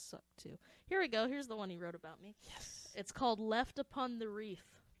poems suck, too. Here we go. Here's the one he wrote about me. Yes. It's called Left Upon the Reef.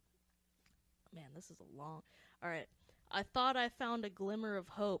 Man, this is a long... Alright. I thought I found a glimmer of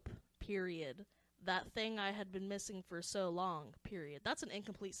hope, period. That thing I had been missing for so long, period. That's an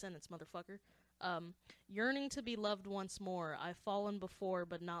incomplete sentence, motherfucker. Yearning to be loved once more. I've fallen before,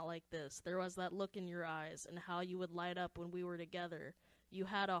 but not like this. There was that look in your eyes, and how you would light up when we were together. You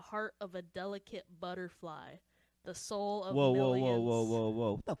had a heart of a delicate butterfly. The soul of millions.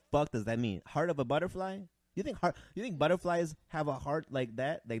 Whoa. What the fuck does that mean? Heart of a butterfly? You think butterflies have a heart like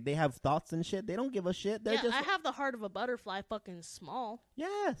that? Like they have thoughts and shit? They don't give a shit. They're just... I have the heart of a butterfly, fucking small.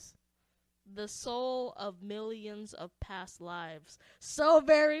 Yes. The soul of millions of past lives. So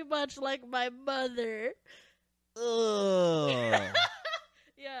very much like my mother. Ugh.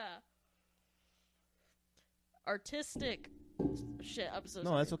 Yeah. Artistic shit. I'm so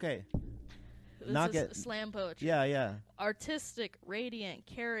No, sorry. that's okay. This is slam poetry. Yeah. Artistic, radiant,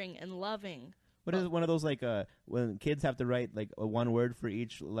 caring, and loving. What is it, one of those like when kids have to write like a one word for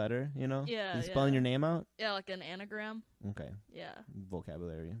each letter, you know? Yeah. You spelling your name out? Yeah, like an anagram. Okay. Yeah.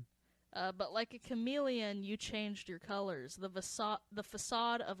 Vocabulary. But like a chameleon, you changed your colors. The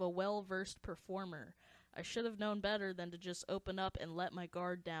facade of a well-versed performer. I should have known better than to just open up and let my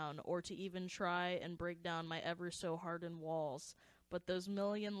guard down, or to even try and break down my ever-so-hardened walls. But those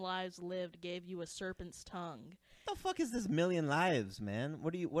million lives lived gave you a serpent's tongue. What the fuck is this million lives, man?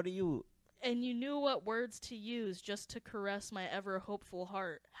 What are you... And you knew what words to use just to caress my ever-hopeful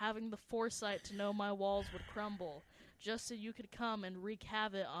heart, having the foresight to know my walls would crumble, just so you could come and wreak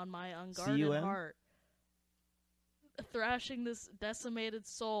havoc on my unguarded heart. Thrashing this decimated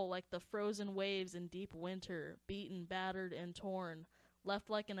soul like the frozen waves in deep winter, beaten, battered, and torn, left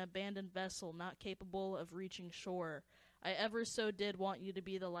like an abandoned vessel not capable of reaching shore. I ever so did want you to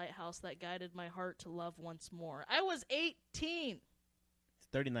be the lighthouse that guided my heart to love once more. I was 18! It's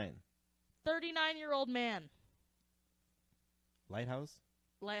 39. 39-year-old man. Lighthouse?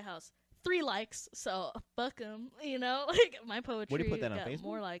 3 likes, so fuck him. You know, like my poetry. Where do you put that on got Facebook?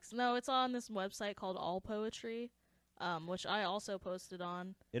 more likes. No, it's on this website called All Poetry, which I also posted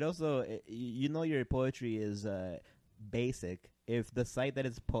on. It also, you know, your poetry is basic if the site that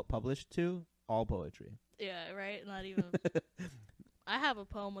it's published to, All Poetry. Yeah, right. Not even. I have a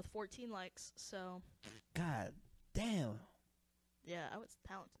poem with 14 likes, so. God damn. Yeah, I was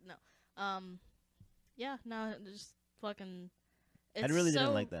talented. No. Yeah, no, just fucking. I really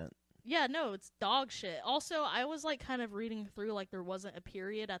didn't like that. Yeah, no, it's dog shit. Also, I was like kind of reading through like there wasn't a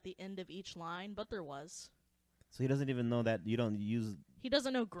period at the end of each line, but there was. So he doesn't even know that you don't use... He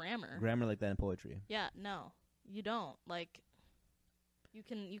doesn't know grammar. Grammar like that in poetry. Yeah, no, you don't. Like, you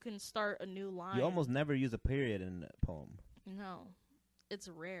can start a new line. You almost never use a period in a poem. No, it's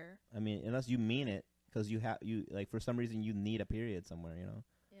rare. I mean, unless you mean it, because you like for some reason you need a period somewhere, you know.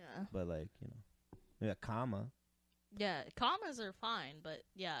 Yeah. But like, you know, maybe a comma. Yeah, commas are fine, but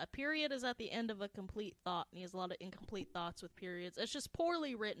yeah, a period is at the end of a complete thought, and he has a lot of incomplete thoughts with periods. It's just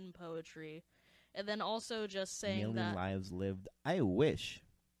poorly written poetry. And then also just saying million lives lived. I wish.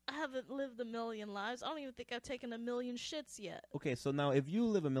 I haven't lived a million lives. I don't even think I've taken a million shits yet. Okay, so now if you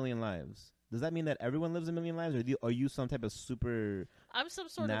live a million lives, does that mean that everyone lives a million lives, or are you some type of super... I'm some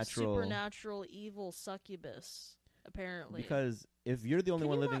sort of supernatural evil succubus, apparently. Because if you're the only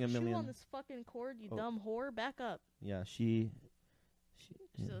one living a million... Can you not chew on this fucking cord, you dumb whore? Back up. Yeah, she's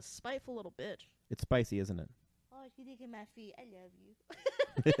a spiteful little bitch. It's spicy, isn't it? Oh, you digging my feet. I love you.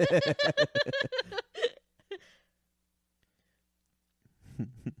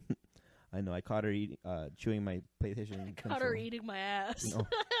 I know. I caught her chewing my PlayStation. I caught her eating my ass. No.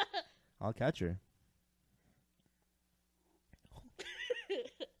 I'll catch her.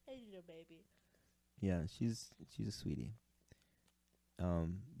 Hey, little baby. Yeah, she's a sweetie. But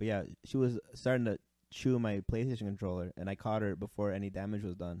yeah, she was starting to chew my PlayStation controller, and I caught her before any damage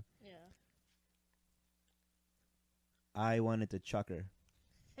was done. Yeah. I wanted to chuck her.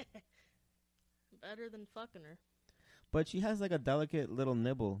 Better than fucking her. But she has like a delicate little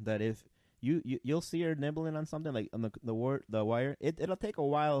nibble that if you'll see her nibbling on something like on the wire, it'll take a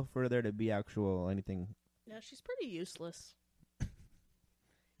while for there to be actual anything. Yeah, she's pretty useless.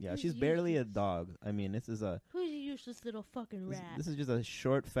 Yeah, Who's she's barely a useless? dog. I mean, this is a Who's a useless little fucking rat? this is just a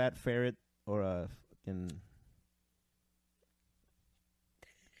short, fat ferret or a fucking.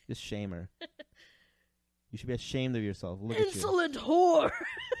 Just shame her. You should be ashamed of yourself. Look at you. Insolent whore!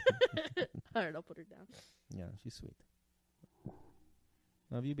 Alright, I'll put her down. Yeah, she's sweet.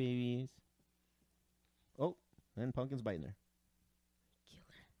 Love you, babies. Oh, and Pumpkin's biting her. Kill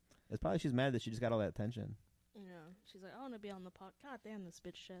her. It's probably she's mad that she just got all that attention. Yeah, she's like, I want to be on the pod. God damn, this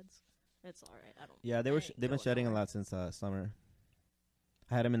bitch sheds. It's alright. I don't. Yeah, they've been shedding a lot since summer.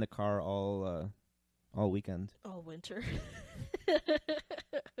 I had them in the car all weekend. All winter.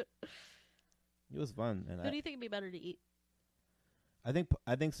 It was fun, and Who do you think would be better to eat? I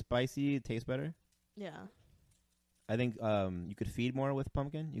think spicy tastes better. Yeah. I think you could feed more with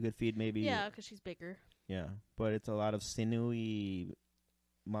Pumpkin. You could feed maybe. Yeah, because she's bigger. Yeah, but it's a lot of sinewy,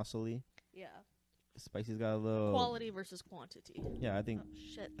 muscly. Yeah. Spicy's got a little Quality versus quantity. Yeah, I think. Oh,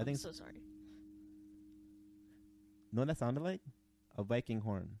 shit. I think I'm so sorry. Know what that sounded like? A Viking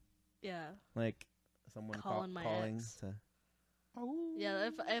horn, Yeah. like someone Calling my calling ex. to. Yeah,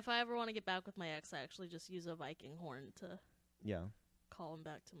 if I ever want to get back with my ex, I actually just use a Viking horn to Yeah. call him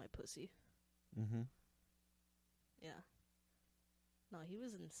back to my pussy. Mm-hmm. Yeah. No, he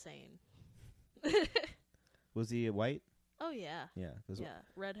was insane. Was he white? Oh, yeah. Yeah, because Yeah,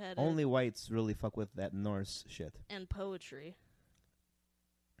 redheaded. only whites really fuck with that Norse shit. And poetry.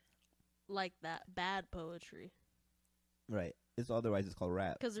 Like that. Bad poetry. Right. It's otherwise it's called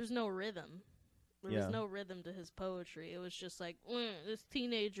rap. Because there's no rhythm. There Yeah. was no rhythm to his poetry. It was just like, this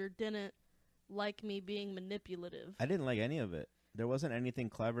teenager didn't like me being manipulative. I didn't like any of it. There wasn't anything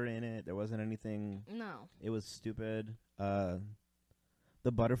clever in it. There wasn't anything. No. It was stupid. The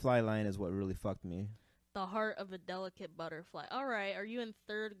butterfly line is what really fucked me. The heart of a delicate butterfly. All right, are you in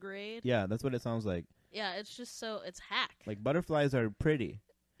 3rd grade? Yeah, that's what it sounds like. Yeah, it's just so, it's hack. Like butterflies are pretty.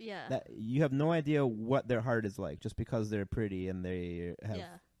 Yeah. That you have no idea what their heart is like just because they're pretty and they have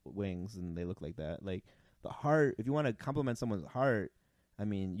Yeah. wings and they look like that. Like the heart, if you want to compliment someone's heart, I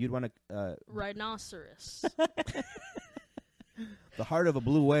mean, you'd want to Rhinoceros. the heart of a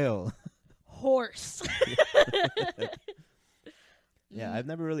blue whale. Horse. Yeah, I've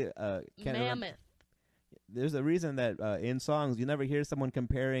never really can't remember. Mammoth. There's a reason that in songs you never hear someone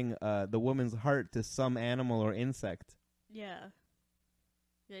comparing the woman's heart to some animal or insect. Yeah.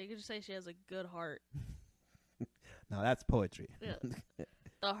 Yeah, you could just say she has a good heart. Now that's poetry. Yeah.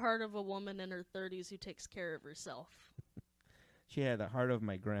 The heart of a woman in her 30s who takes care of herself. She had the heart of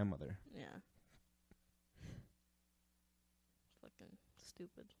my grandmother. Yeah. Fucking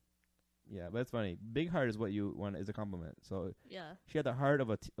stupid. Yeah, but it's funny. Big heart is what you want is a compliment. So Yeah. she had the heart of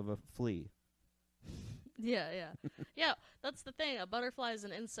a flea. Yeah, yeah. Yeah, that's the thing. A butterfly is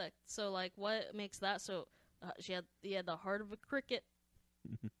an insect. So, like, what makes that so... he had the heart of a cricket.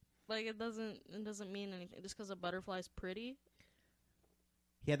 Like, it doesn't mean anything. Just because a butterfly's pretty.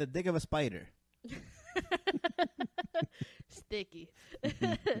 He had the dick of a spider. Sticky.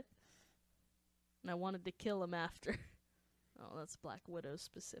 And I wanted to kill him after. Oh, that's Black Widow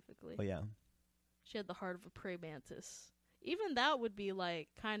specifically. Oh, yeah. She had the heart of a prey mantis. Even that would be, like,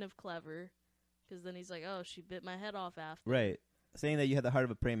 kind of clever. Because then he's like, oh, she bit my head off after. Right. Saying that you had the heart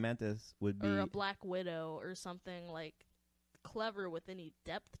of a praying mantis would be... Or a Black Widow or something, like, clever with any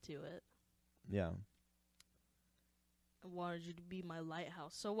depth to it. Yeah. I wanted you to be my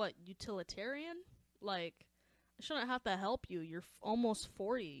lighthouse. So what, utilitarian? Like, I shouldn't have to help you. You're almost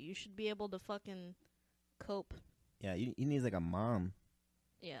 40. You should be able to fucking cope. Yeah, he needs like a mom.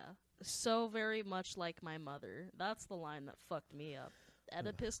 Yeah. So very much like my mother. That's the line that fucked me up.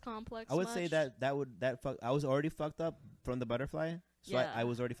 Oedipus complex. I would much? say that I was already fucked up from the butterfly. So Yeah. I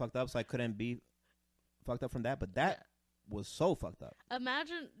was already fucked up, so I couldn't be fucked up from that. But that was so fucked up.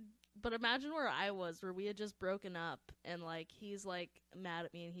 Imagine where I was, where we had just broken up, and like he's like mad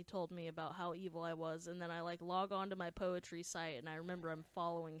at me, and he told me about how evil I was, and then I like log on to my poetry site, and I remember I'm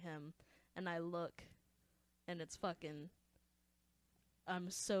following him, and I look, and it's fucking. I'm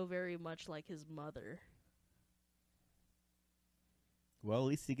so very much like his mother. Well, at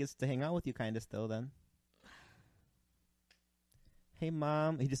least he gets to hang out with you kind of still then. Hey,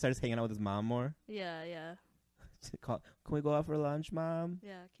 Mom. He just starts hanging out with his mom more. Yeah, yeah. Can we go out for lunch, Mom?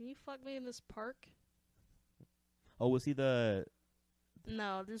 Yeah, can you fuck me in this park? Oh, was he the...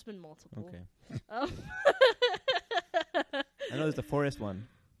 No, there's been multiple. Okay. I I know there's the forest one.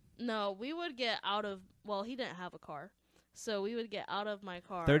 No, we would get out of... Well, he didn't have a car. So we would get out of my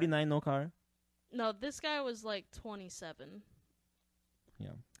car. 39, no car. No, this guy was like 27. Yeah.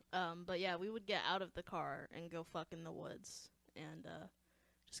 But yeah, we would get out of the car and go fuck in the woods and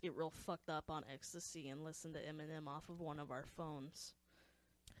just get real fucked up on ecstasy and listen to Eminem off of one of our phones.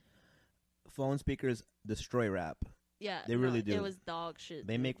 Phone speakers destroy rap. Yeah, they really do. It was dog shit.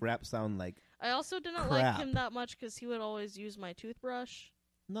 They make rap sound like I also didn't crap. like him that much because he would always use my toothbrush.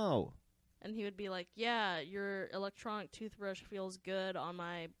 No. And he would be like, yeah, your electronic toothbrush feels good on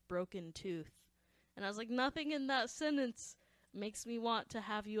my broken tooth. And I was like, nothing in that sentence makes me want to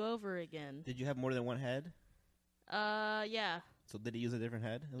have you over again. Did you have more than one head? Yeah. So did he use a different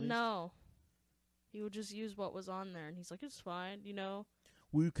head? At least? No. He would just use what was on there. And he's like, it's fine, you know.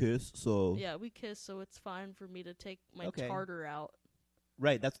 We kiss, so... Yeah, we kiss, so it's fine for me to take my tartar out.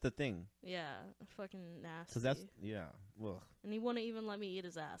 Right, that's the thing. Yeah, fucking nasty. 'Cause that's... Yeah. Ugh. And he wouldn't even let me eat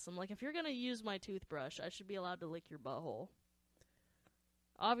his ass. I'm like, if you're gonna use my toothbrush, I should be allowed to lick your butthole.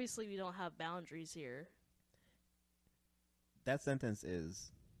 Obviously, we don't have boundaries here. That sentence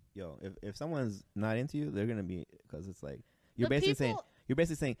is... Yo, if someone's not into you, they're gonna be... Because it's like... You're basically saying...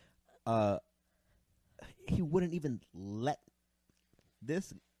 He wouldn't even let...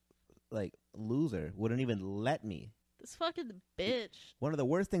 This, like, loser wouldn't even let me. This fucking bitch. One of the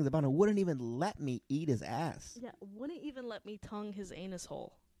worst things about him, wouldn't even let me eat his ass. Yeah, wouldn't even let me tongue his anus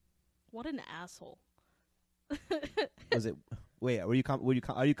hole. What an asshole. Was it? Wait, are you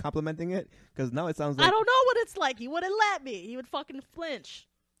complimenting it? Because now it sounds like I don't know what it's like. He wouldn't let me. He would fucking flinch.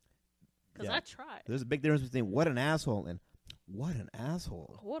 Because I tried. There's a big difference between what an asshole and what an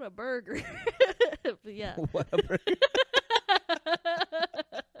asshole. What a burger. But yeah. What a burger.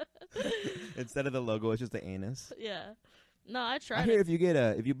 Instead of the logo, it's just the anus. Yeah. No, I tried. I hear if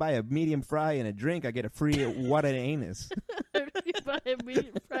you buy a medium fry and a drink, I get a free what an anus. If you buy a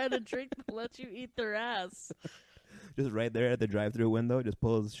medium fry and a drink, they'll let you eat their ass. Just right there at the drive-thru window, just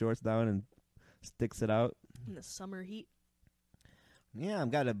pulls his shorts down and sticks it out. In the summer heat. Yeah, I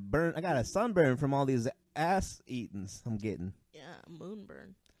got a sunburn from all these ass eatings I'm getting. Yeah,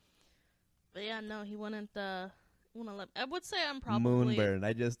 moonburn. But yeah, no, he wouldn't let. I would say I'm probably moonburn.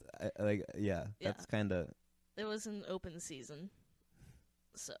 That's kind of. It was an open season,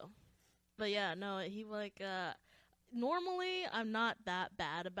 so. But yeah, no, he like. Normally, I'm not that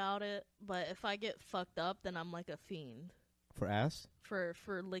bad about it, but if I get fucked up, then I'm like a fiend. For ass? For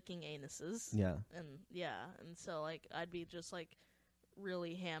licking anuses. Yeah. And so like I'd be just like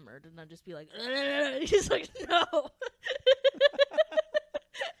really hammered, and I'd just be like, he's like, no.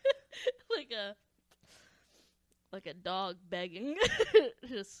 like a dog begging.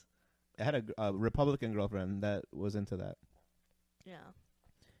 Just. I had a Republican girlfriend that was into that. Yeah.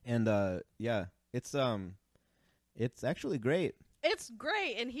 And it's actually great. It's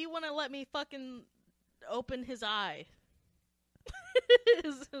great, and he wouldn't let me fucking open his eye.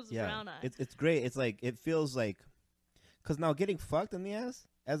 his brown eye. It's great. It's like it feels like, because now getting fucked in the ass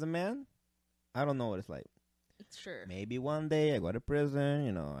as a man, I don't know what it's like. Sure. Maybe one day I go to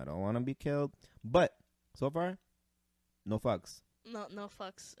prison. I don't want to be killed. But so far, no fucks. No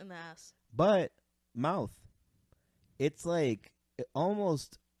fucks in the ass. But mouth, it's like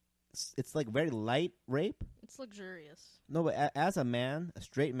it's like very light rape. It's luxurious. No, but as a man, a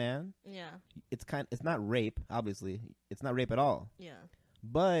straight man, yeah, it's not rape. Obviously, it's not rape at all. Yeah.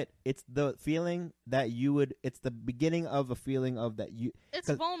 But it's the feeling that you would. It's the beginning of a feeling of that you. It's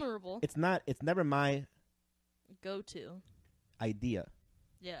vulnerable. It's not. It's never my go-to idea.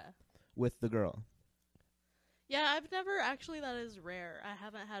 Yeah. With the girl. Yeah, I've never actually. That is rare. I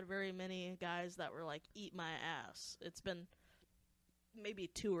haven't had very many guys that were like, "Eat my ass." It's been maybe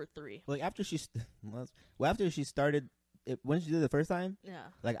 2 or 3. Like after she started it, when she did it the first time. Yeah.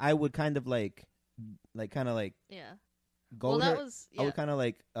 Like I would kind of like yeah. Goad her. I would kind of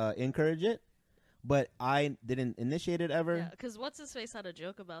like encourage it, but I didn't initiate it ever. Yeah, because what's his face had a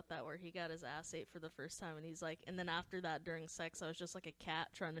joke about that where he got his ass ate for the first time, and he's like, and then after that during sex, I was just like a cat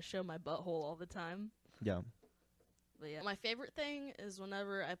trying to show my butthole all the time. Yeah. But yeah, my favorite thing is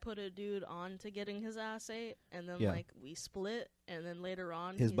whenever I put a dude on to getting his ass ate, and then like we split, and then later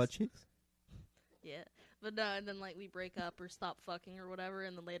on his butt cheeks. Yeah, but and then like we break up or stop fucking or whatever,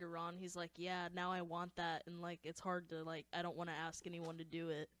 and then later on he's like, yeah, now I want that, and like it's hard to like I don't want to ask anyone to do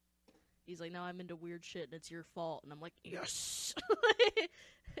it. He's like, now I'm into weird shit and it's your fault, and I'm like, yes.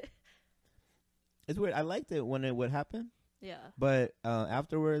 It's weird. I liked it when it would happen. Yeah. But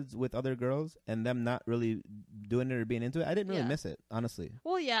afterwards, with other girls and them not really doing it or being into it, I didn't really miss it, honestly.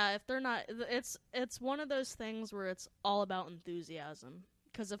 Well, yeah, if they're not, it's one of those things where it's all about enthusiasm.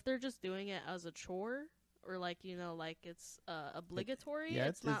 Because if they're just doing it as a chore or like like it's obligatory,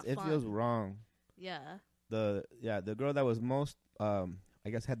 it's not fun. It feels wrong. Yeah. the girl that was most I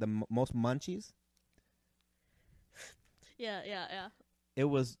guess had the most munchies. Yeah, yeah, yeah. It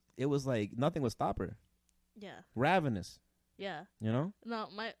was like nothing would stop her. Yeah. Ravenous. Yeah. You know? No,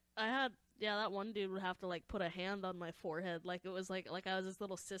 that one dude would have to like put a hand on my forehead, like it was like I was his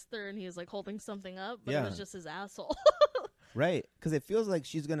little sister, and he was like holding something up, but it was just his asshole. Right, because it feels like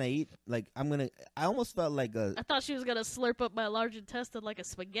she's gonna eat. Like I almost felt like I thought she was gonna slurp up my large intestine like a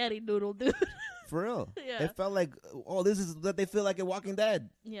spaghetti noodle, dude. For real. Yeah. It felt like, oh, this is what they feel like in Walking Dead.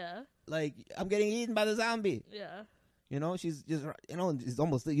 Yeah. Like I'm getting eaten by the zombie. Yeah. You know, she's just she's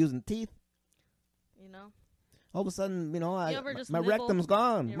almost using teeth. You know. All of a sudden, my nibble? rectum's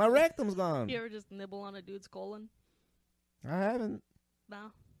gone. My rectum's gone. You ever just nibble on a dude's colon? I haven't.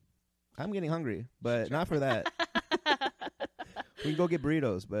 No. I'm getting hungry, but not for that. We can go get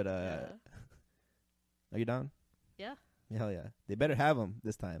burritos, but are you down? Yeah. Hell yeah. They better have them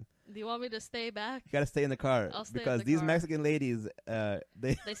this time. Do you want me to stay back? You gotta stay in the car. I'll stay because in the these car. Mexican ladies,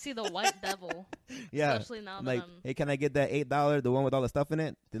 they see the white devil. Yeah. Especially now that like, I'm... hey, can I get that $8, the one with all the stuff in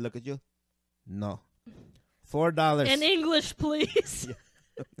it? They look at you. No. $4. In English, please.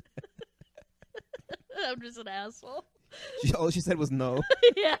 I'm just an asshole. All she said was no.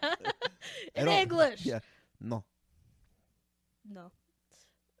 Yeah. In English. Yeah. No. No.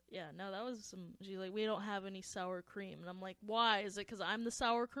 Yeah, no, that was some... She's like, we don't have any sour cream. And I'm like, why? Is it because I'm the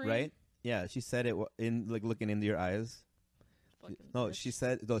sour cream? Right? Yeah, she said it in like looking into your eyes. She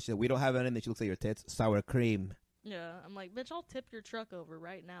said, we don't have anything. She looks at your tits. Sour cream. Yeah, I'm like, bitch, I'll tip your truck over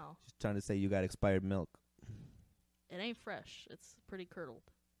right now. She's trying to say you got expired milk. It ain't fresh. It's pretty curdled.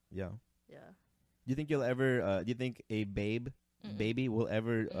 Yeah. Yeah. Do you think you'll ever? Do you think a baby will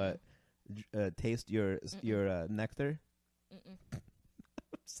ever taste your nectar?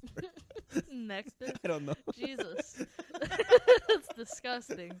 Nectar? I don't know. Jesus. That's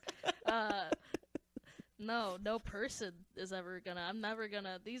disgusting. No person is ever gonna. I'm never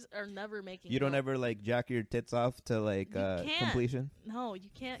gonna. These are never making. You don't ever like jack your tits off to like completion? No, you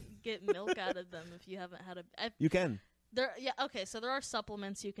can't get milk out of them if you haven't had a. You can. Okay, so there are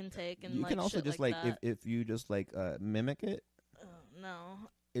supplements you can take, and you can also just like that. if you just like mimic it. No.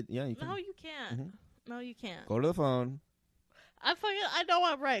 You can. No, you can't. Mm-hmm. No, you can't. Go to the phone. I know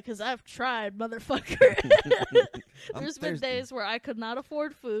I'm right because I've tried, motherfucker. There's been days where I could not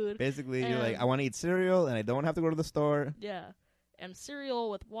afford food. Basically, you're like, I want to eat cereal and I don't have to go to the store. Yeah, and cereal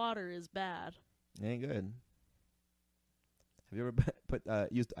with water is bad. It ain't good. Have you ever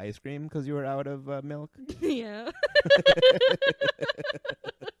used ice cream because you were out of milk? Yeah.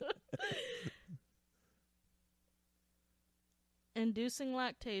 Inducing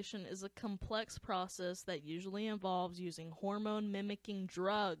lactation is a complex process that usually involves using hormone-mimicking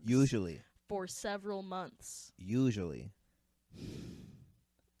drugs. Usually. For several months. Usually.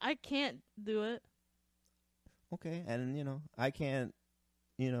 I can't do it. Okay, and I can't,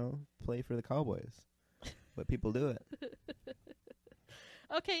 play for the Cowboys, but people do it.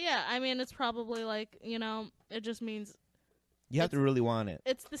 Okay, yeah. I mean, it's probably like, it just means you have to really want it.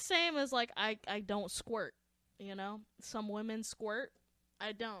 It's the same as like I don't squirt. Some women squirt.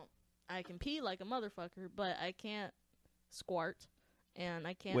 I don't. I can pee like a motherfucker, but I can't squirt, and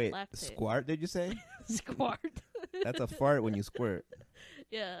I can't lactate. Wait, squirt? Did you say? Squirt. That's a fart when you squirt.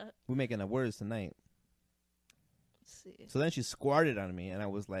 Yeah. We're making up words tonight. Let's see. So then she squirted on me, and I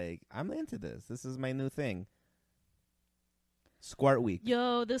was like, I'm into this. This is my new thing. Squirt week.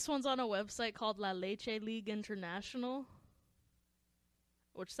 Yo, this one's on a website called La Leche League International,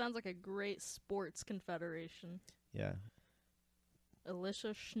 which sounds like a great sports confederation. Yeah.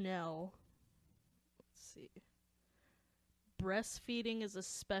 Alicia Schnell. Let's see. Breastfeeding is a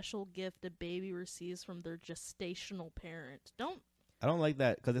special gift a baby receives from their gestational parent. I don't like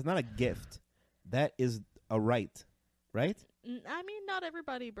that because it's not a gift. That is a right, right? I mean, not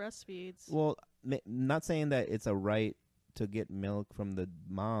everybody breastfeeds. Well, not saying that it's a right to get milk from the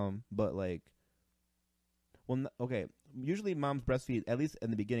mom, but like, okay. Usually moms breastfeed, at least in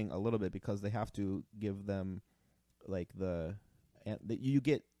the beginning, a little bit because they have to give them, like, you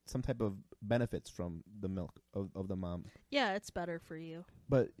get some type of benefits from the milk of the mom. Yeah, it's better for you.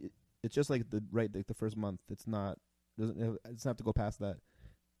 But it's just like the first month. It doesn't have to go past that.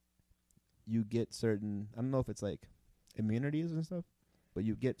 You get certain, I don't know if it's like immunities and stuff, but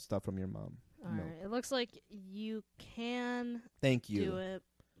you get stuff from your mom. All right. It looks like you can Thank you. do it.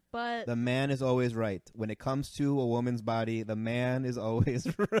 But the man is always right. When it comes to a woman's body, the man is always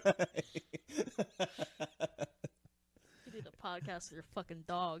right. You need a podcast with your fucking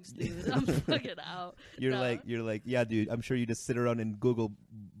dogs, dude. I'm fucking out. You're like, yeah, dude, I'm sure you just sit around and Google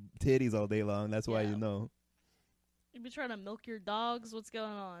titties all day long. That's why you know. You be trying to milk your dogs? What's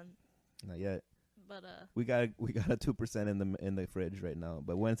going on? Not yet. But we got a 2% in the fridge right now.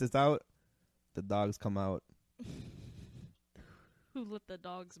 But once it's out, the dogs come out. who let the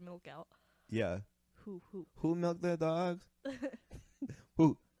dog's milk out? Yeah. Who Milked their dogs?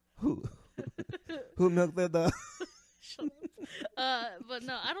 who who milked their dogs? Shut up. But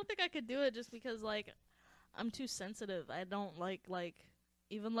no, I don't think I could do it just because like I'm too sensitive. I don't like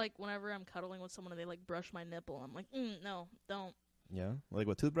even like whenever I'm cuddling with someone and they like brush my nipple, I'm like, no, don't. Yeah, like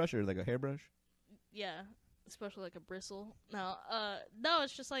what, toothbrush or like a hairbrush? Yeah, especially like a bristle. No,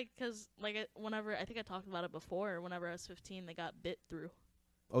 it's just like because like whenever I think I talked about it before. Whenever I was 15, they got bit through.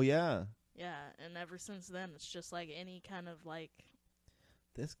 Oh yeah. Yeah, and ever since then, it's just like any kind of like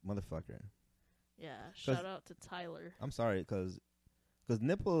this motherfucker. Yeah, shout out to Tyler. I'm sorry, because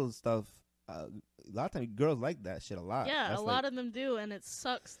nipple stuff. A lot of times, girls like that shit a lot. Yeah, that's a lot of them do, and it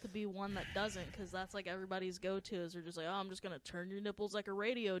sucks to be one that doesn't, because that's like everybody's go-to is they're just like, oh, I'm just gonna turn your nipples like a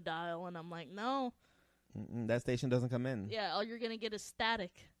radio dial, and I'm like, no, that station doesn't come in. Yeah, all you're gonna get is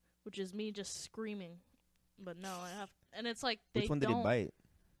static, which is me just screaming. But no, I have, and it's like they Which one don't. did he bite?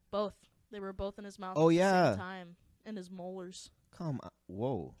 Both. They were both in his mouth. Oh at yeah. the same time, and his molars. Come on,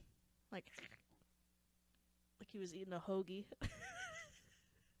 whoa. Like he was eating a hoagie.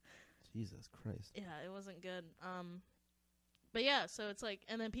 Jesus Christ. Yeah, it wasn't good. But yeah, so it's like,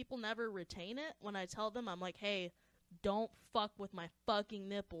 and then people never retain it. When I tell them, I'm like, hey, don't fuck with my fucking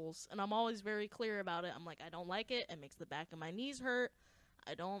nipples. And I'm always very clear about it. I'm like, I don't like it. It makes the back of my knees hurt.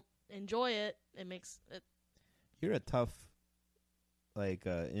 I don't enjoy it. It makes it. You're a tough, like,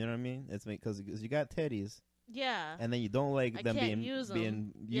 you know what I mean? It's because you got teddies. Yeah. And then you don't like them being used.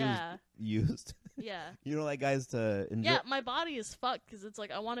 Yeah. Used. Yeah. You don't like guys to enjoy. Yeah, my body is fucked because it's like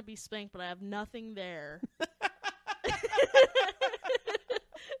I want to be spanked, but I have nothing there.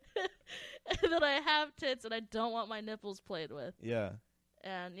 And then I have tits, and I don't want my nipples played with. Yeah.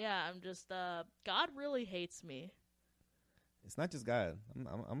 And yeah, I'm just God really hates me. It's not just God.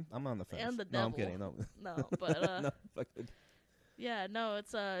 I'm on the fence. And the devil. No, I'm kidding. No, but no, yeah, no,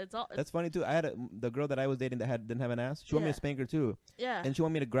 it's all. That's funny too. I had the girl that I was dating that didn't have an ass. She wanted me to spank her too. Yeah. And she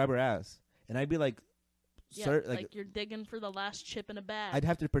wanted me to grab her ass, and I'd be like, "Sir, like you're digging for the last chip in a bag." I'd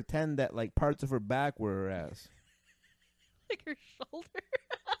have to pretend that like parts of her back were her ass. Like her shoulder.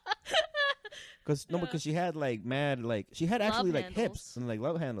 Because she had like mad she had actually like hips and like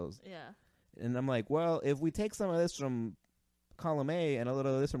love handles. Yeah. And I'm like, well, if we take some of this from column A and a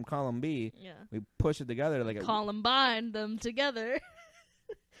little of this from column B, we push it together like combine them together.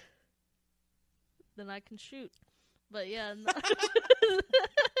 Then I can shoot. But yeah. No.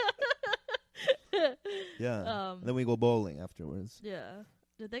 Yeah. Then we go bowling afterwards. Yeah.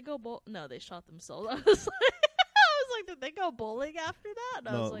 Did they go bowl? No, they shot themselves. I was like, did they go bowling after that?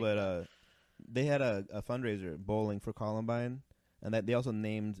 And no, I was like, but they had a fundraiser, Bowling for Columbine, and that they also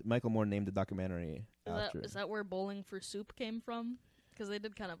Michael Moore named the documentary after. Is that where Bowling for Soup came from? Because they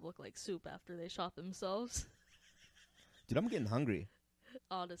did kind of look like soup after they shot themselves. Dude, I'm getting hungry.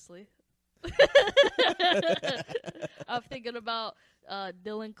 Honestly. I'm thinking about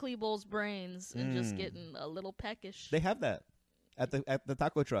Dylan Klebold's brains and just getting a little peckish. They have that at the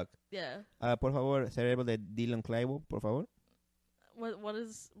taco truck. Yeah. Por favor, cerebro de Dylan Klebold, por favor. What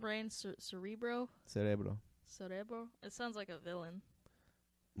is brain? Cerebro? Cerebro. It sounds like a villain.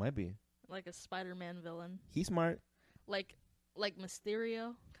 Might be. Like a Spider-Man villain. He's smart. Like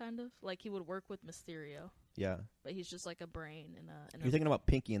Mysterio, kind of. Like he would work with Mysterio. Yeah. But he's just like a brain in a You're thinking about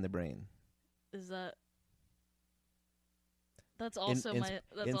Pinky in the Brain. Is that? That's also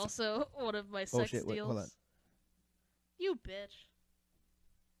also one of my sex deals. Wait, hold on. You bitch.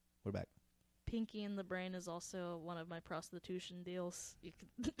 We're back. Pinky in the Brain is also one of my prostitution deals. You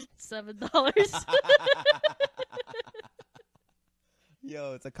could $7.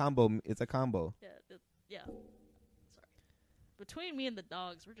 Yo, it's a combo. Yeah. Sorry. Between me and the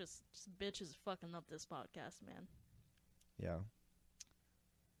dogs, we're just bitches fucking up this podcast, man. Yeah.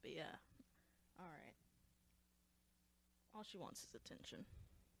 But yeah. All right. All she wants is attention.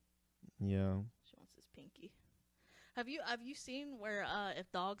 Yeah. She wants his pinky. Have you seen where if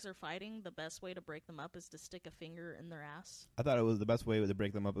dogs are fighting, the best way to break them up is to stick a finger in their ass? I thought it was the best way to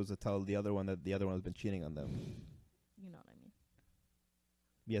break them up was to tell the other one that the other one has been cheating on them. You know what I mean?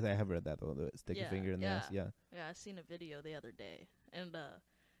 Yes, I have read that though. Stick a finger in the ass. Yeah. Yeah, I seen a video the other day, and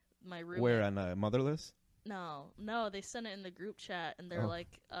my roommate. Where on Motherless? No, they sent it in the group chat, and they're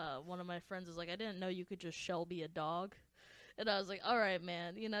like, one of my friends is like, I didn't know you could just Shelby a dog, and I was like, all right,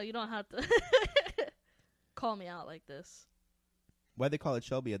 man, you don't have to call me out like this. Why'd they call it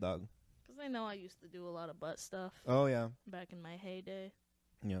Shelby a dog? Because they know I used to do a lot of butt stuff. Oh yeah. Back in my heyday.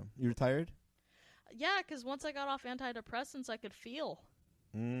 Yeah. You retired? Yeah, because once I got off antidepressants, I could feel.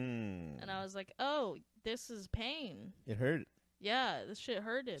 And I was like, oh, this is pain. It hurt. Yeah, this shit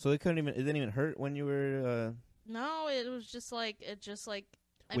hurted. So it didn't even hurt when you were No, it was just like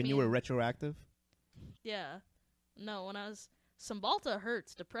you were retroactive. Yeah. No, when I was Cymbalta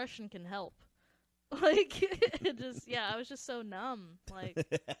hurts. Depression can help. Like it just I was just so numb. Like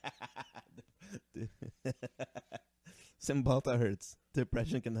Cymbalta hurts.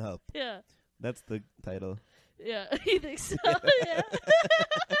 Depression can help. Yeah. That's the title. Yeah, you think so? Yeah.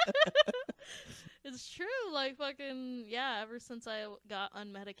 It's true. Like fucking ever since I got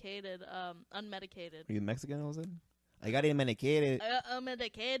unmedicated. Are you Mexican all of a sudden? I got unmedicated. I got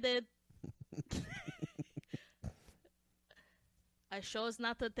unmedicated. I chose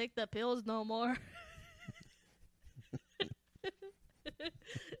not to take the pills no more.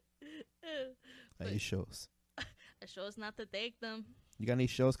 Any shows? I chose not to take them. You got any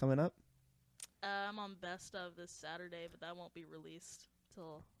shows coming up? I'm on Best of this Saturday, but that won't be released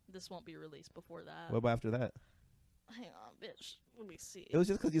till this won't be released before that. What about after that? Hang on, bitch. Let me see. It was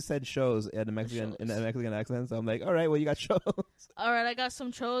just because you said shows in a Mexican accent, so I'm like, all right, well, you got shows. All right, I got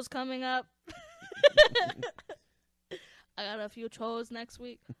some shows coming up. I got a few shows next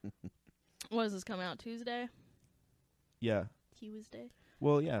week. What is this coming out Tuesday? Yeah. Tuesday.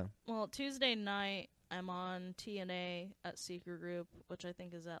 Well, yeah. Well, Tuesday night I'm on TNA at Seeker Group, which I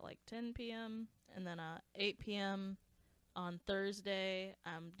think is at like 10 p.m. And then 8 p.m. on Thursday,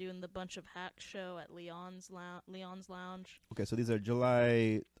 I'm doing the Bunch of Hacks show at Leon's Lounge. Okay, so these are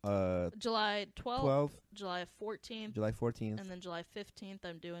July July 12th, July 14th, July 14th, and then July 15th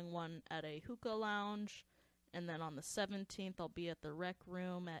I'm doing one at a hookah lounge. And then on the 17th, I'll be at the Rec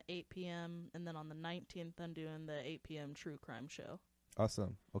Room at 8 p.m. And then on the 19th, I'm doing the 8 p.m. True Crime show.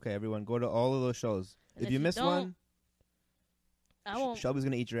 Awesome. Okay, everyone, go to all of those shows. And if you miss one, I won't. Shelby's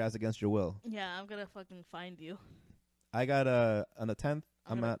going to eat your ass against your will. Yeah, I'm going to fucking find you. I got, on the 10th,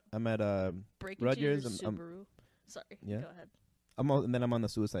 I'm at break Rudyard's. into your Subaru. Sorry, yeah. Go ahead. And then I'm on the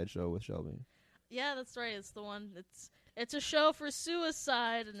Suicide Show with Shelby. Yeah, that's right. It's the one. It's a show for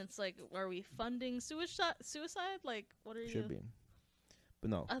suicide, and it's like, are we funding suicide? Like, what are you? Should be, but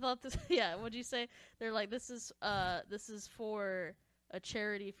no. I thought this. Yeah, what'd you say? They're like, this is for a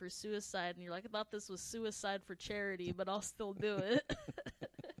charity for suicide, and you're like, I thought this was suicide for charity, but I'll still do it.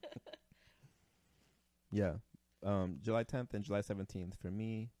 Yeah, July 10th and July 17th for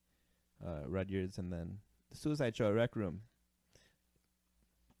me, Rudyard's, and then the Suicide Show at Rec Room.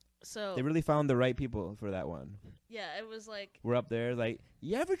 So they really found the right people for that one. Yeah, it was like, we're up there like,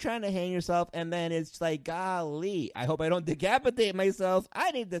 you ever trying to hang yourself and then it's like, golly, I hope I don't decapitate myself.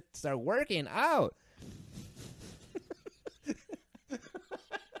 I need to start working out.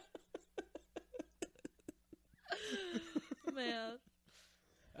 Man,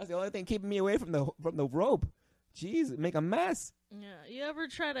 that's the only thing keeping me away from the rope. Jeez, make a mess. Yeah, you ever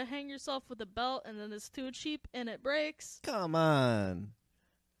try to hang yourself with a belt and then it's too cheap and it breaks? Come on.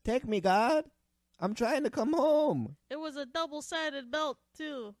 Take me, God. I'm trying to come home. It was a double-sided belt,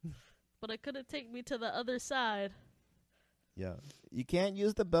 too. But it couldn't take me to the other side. Yeah. You can't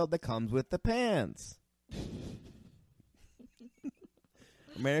use the belt that comes with the pants.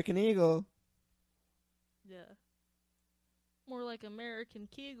 American Eagle. Yeah. More like American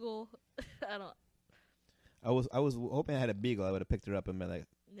Kegel. I was hoping I had a beagle. I would have picked her up and been like,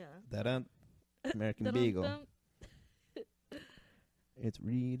 yeah. Da-dun. American Beagle. It's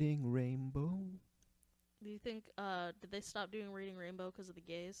Reading Rainbow. Do you think, did they stop doing Reading Rainbow because of the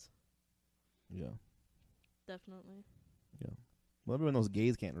gays? Yeah. Definitely. Yeah. Well, everyone knows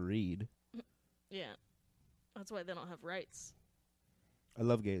gays can't read. Yeah. That's why they don't have rights. I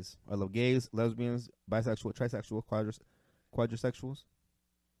love gays. I love gays, lesbians, bisexual, trisexual, quadrisexuals,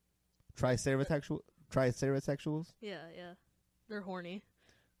 triceratossexuals. Yeah, yeah. They're horny.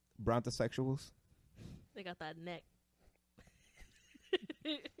 Brontosexuals. They got that neck.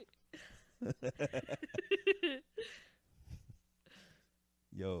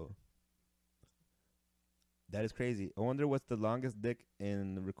 Yo, that is crazy. I wonder what's the longest dick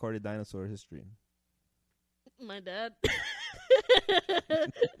in recorded dinosaur history. My dad.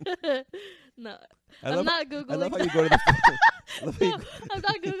 No, I'm not Googling. I love how you go to the. No, I'm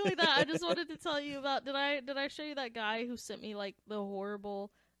not Googling that. I just wanted to tell you about. Did I show you that guy who sent me like the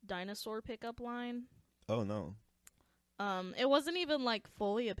horrible dinosaur pickup line? Oh no. It wasn't even like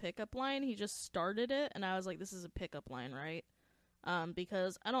fully a pickup line. He just started it, and I was like, "This is a pickup line, right?"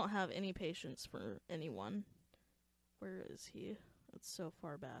 Because I don't have any patience for anyone. Where is he? It's so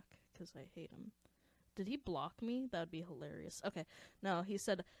far back because I hate him. Did he block me? That would be hilarious. Okay, no, he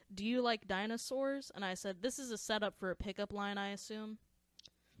said, "Do you like dinosaurs?" And I said, "This is a setup for a pickup line, I assume."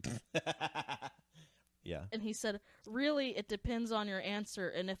 Yeah, Yeah. And he said, really, it depends on your answer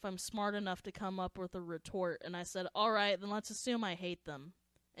and if I'm smart enough to come up with a retort. And I said, all right, then let's assume I hate them.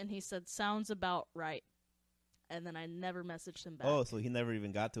 And he said, sounds about right. And then I never messaged him back. Oh, so he never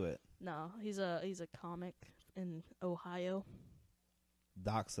even got to it. No, he's a comic in Ohio.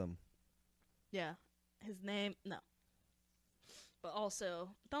 Dox him. Yeah. His name, no. But also,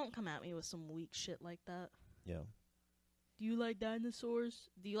 don't come at me with some weak shit like that. Yeah. Do you like dinosaurs?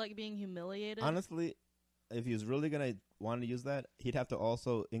 Do you like being humiliated? Honestly, if he was really gonna want to use that, he'd have to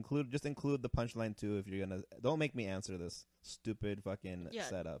also include the punchline too. If you're gonna, don't make me answer this stupid fucking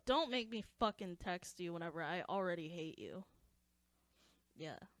setup. Don't make me fucking text you whenever I already hate you.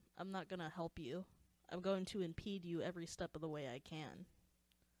 Yeah, I'm not gonna help you. I'm going to impede you every step of the way I can.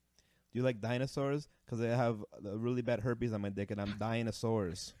 Do you like dinosaurs? Because I have a really bad herpes on my dick and I'm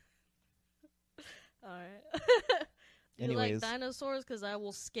dinosaurs. Alright. Do Anyways. you like dinosaurs? Because I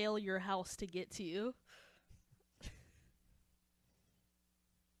will scale your house to get to you.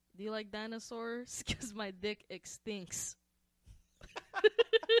 Do you like dinosaurs? Because my dick extinks.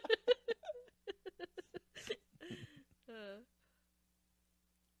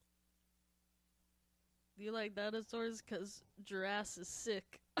 Do you like dinosaurs? Because giraffes is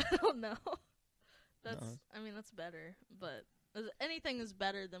sick. I don't know. That's better. But anything is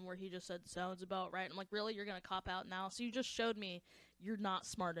better than where he just said, sounds about right. I'm like, really? You're going to cop out now? So you just showed me you're not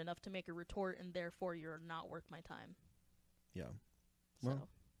smart enough to make a retort, and therefore you're not worth my time. Yeah. So. Well,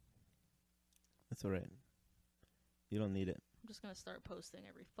 that's all right. You don't need it. I'm just going to start posting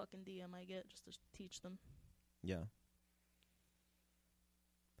every fucking DM I get just to teach them. Yeah.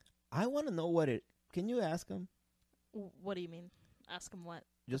 I want to know what it... Can you ask him? What do you mean? Ask him what?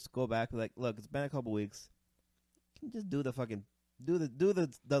 Just go back, like, look, it's been a couple weeks. Can you just do the fucking... Do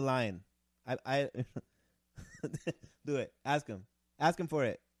the line. I do it. Ask him. Ask him for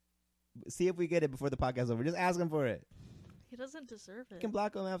it. See if we get it before the podcast's over. Just ask him for it. He doesn't deserve it. You can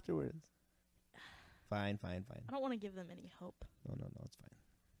block him afterwards. Fine. I don't want to give them any hope. No, it's fine.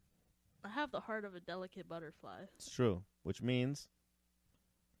 I have the heart of a delicate butterfly. It's true. Which means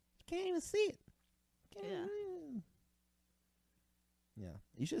you can't even see it. Yeah.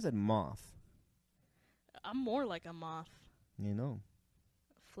 You should have said moth. I'm more like a moth. You know.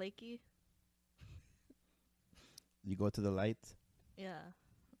 Flaky. You go to the light. Yeah.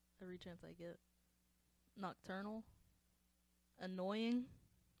 Every chance I get. Nocturnal. Annoying.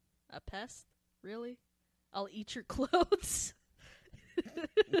 A pest. Really? I'll eat your clothes.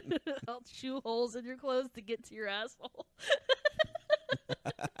 I'll chew holes in your clothes to get to your asshole.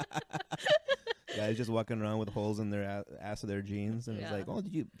 Guys just walking around with holes in their ass of their jeans, and it's like, oh,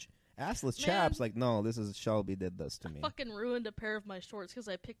 did you assless chaps? Like, no, this is Shelby did this to me. I fucking ruined a pair of my shorts because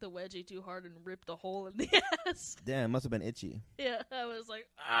I picked a wedgie too hard and ripped a hole in the ass. Damn, it must have been itchy. Yeah, I was like,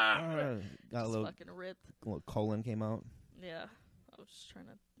 got a little fucking ripped. A little colon came out. Yeah, I was just trying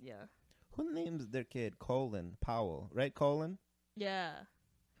to. Yeah. Who names their kid Colin Powell? Right, Colin? Yeah.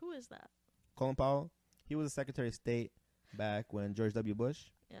 Who is that? Colin Powell. He was the Secretary of State back when George W. Bush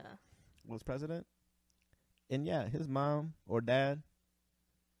was president. And yeah, his mom or dad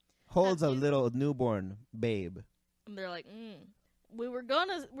holds a little newborn babe. And they're like, we were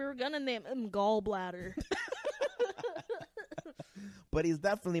gonna name him Gallbladder. But he's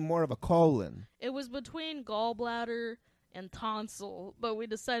definitely more of a colon. It was between gallbladder and tonsil, but we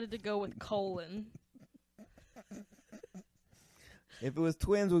decided to go with colon. If it was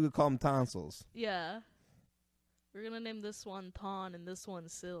twins, we could call them tonsils. Yeah. We're gonna name this one Ton and this one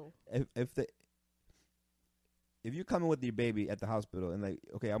Sil. If you come in with your baby at the hospital and like,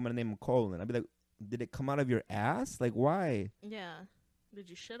 okay, I'm gonna name him Colin, I'd be like, did it come out of your ass? Like, why? Yeah. Did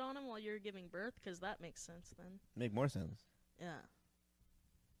you shit on him while you were giving birth? Because that makes sense then. Make more sense. Yeah.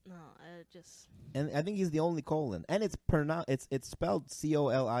 No, I just. And I think he's the only Colin, and it's it's spelled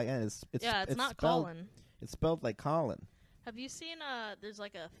Colin. It's not spelled, Colin. It's spelled like Colin. Have you seen there's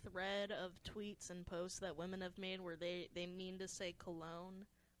like a thread of tweets and posts that women have made where they mean to say cologne,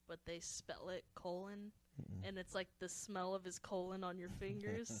 but they spell it colon, and it's like the smell of his colon on your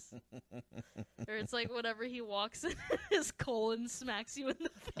fingers. Or it's like whenever he walks in, his colon smacks you in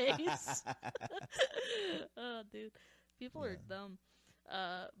the face. Oh, dude. People are dumb.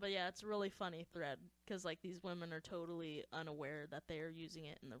 But yeah, it's a really funny thread because like these women are totally unaware that they are using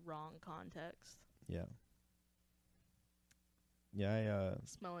it in the wrong context. Yeah. Yeah,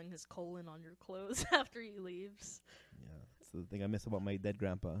 smelling his colon on your clothes after he leaves. Yeah, that's the thing I miss about my dead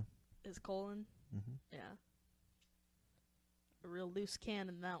grandpa. His colon? Mm-hmm. Yeah. A real loose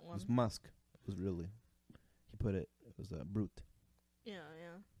cannon, that one. It was musk. It was really. He put it. It was a brute. Yeah.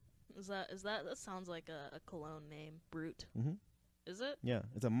 That sounds like a cologne name, brute. Mm-hmm. Is it? Yeah,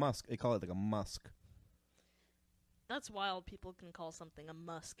 it's a musk. They call it like a musk. That's wild. People can call something a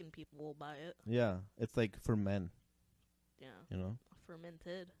musk and people will buy it. Yeah, it's like for men. Yeah. You know?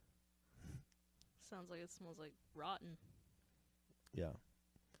 Fermented. Sounds like it smells like rotten. Yeah.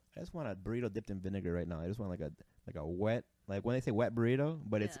 I just want a burrito dipped in vinegar right now. I just want like a wet, like when they say wet burrito,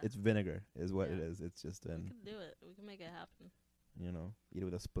 but it's vinegar is what it is. It's just we can do it. We can make it happen. You know, eat it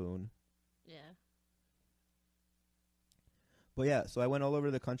with a spoon. Yeah. But yeah, so I went all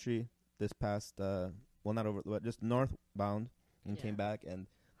over the country this past, well, not over, but just northbound and came back. And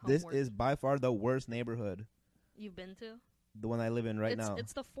this is by far the worst neighborhood you've been to. The one I live in right now.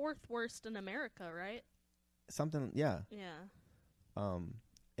 It's the 4th worst in America, right? Something, yeah. Yeah.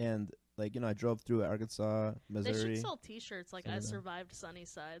 And like, you know, I drove through Arkansas, Missouri. They should sell T-shirts like I survived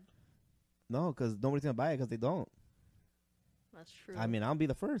Sunnyside. No, because nobody's gonna buy it because they don't. That's true. I mean, I'll be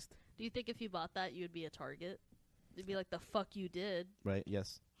the first. Do you think if you bought that, you'd be a target? They'd be like, the fuck you did. Right,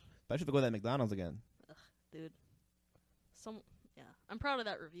 yes. But I should go to that McDonald's again. Ugh, dude. Yeah. I'm proud of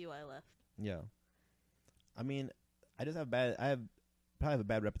that review I left. Yeah. I mean, I probably have a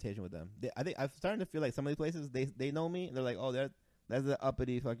bad reputation with them. I think I'm starting to feel like some of these places, they know me. They're like, oh, that's the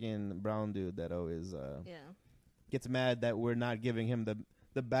uppity fucking brown dude that always gets mad that we're not giving him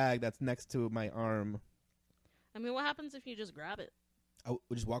the bag that's next to my arm. I mean, what happens if you just grab it? I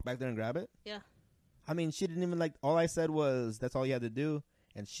would just walk back there and grab it? Yeah. I mean, she didn't even all I said was, that's all you had to do.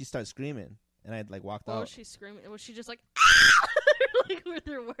 And she started screaming. And I walked out. What was she screaming? Was she just like, like with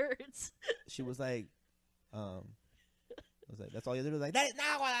her words? She was like, that's all you had to do. Like, that's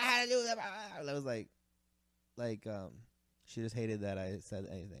not what I had to do. I was like, she just hated that I said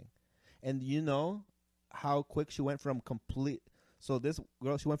anything. And you know how quick she went from complete. So this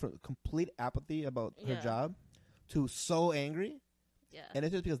girl, she went from complete apathy about her job to so angry. Yeah. And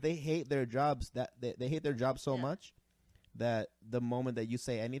it's just because they hate their jobs, that they hate their job so much that the moment that you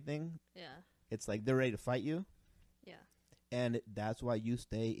say anything, it's like they're ready to fight you. Yeah. And that's why you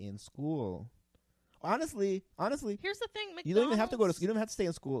stay in school. Honestly, here's the thing, McDonald's, you don't even have to go to school. You don't even have to stay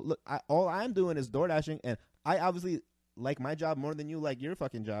in school. Look, all I'm doing is door dashing, and I obviously like my job more than you like your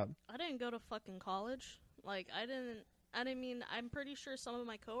fucking job. I didn't go to fucking college. Like, I mean, I'm pretty sure some of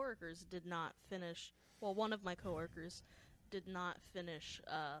my coworkers did not finish. Well, one of my coworkers did not finish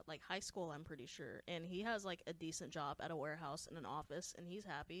like high school, I'm pretty sure, and he has like a decent job at a warehouse in an office, and he's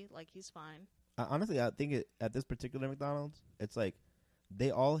happy, like he's fine. Honestly, I think at this particular McDonald's, it's like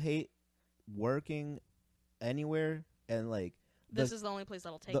they all hate working anywhere, and like this is the only place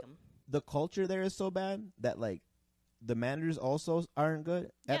that'll take them. The culture there is so bad that like the managers also aren't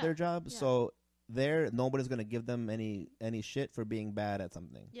good at their job, so nobody's gonna give them any shit for being bad at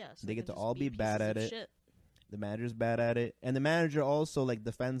something. Yes, they get to all be bad at it. Shit. The manager's bad at it, and the manager also like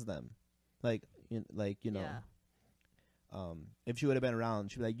defends them, like you know, if she would have been around,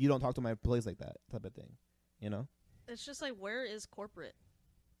 she'd be like, "You don't talk to my employees like that," type of thing, you know. It's just like, where is corporate?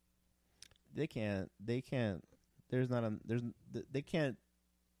 They can't. They can't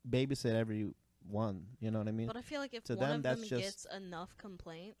babysit everyone. You know what I mean? But I feel like if to one them, of that's them just, gets enough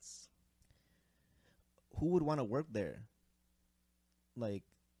complaints, who would want to work there? Like.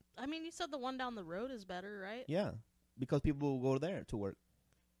 I mean, you said the one down the road is better, right? Yeah, because people will go there to work.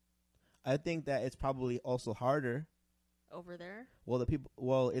 I think that it's probably also harder over there.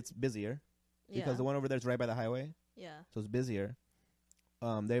 Well, it's busier because the one over there is right by the highway. Yeah. So it's busier.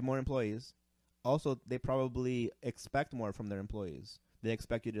 They have more employees. Also, they probably expect more from their employees. They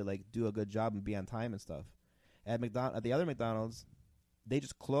expect you to like do a good job and be on time and stuff. At the other McDonald's, they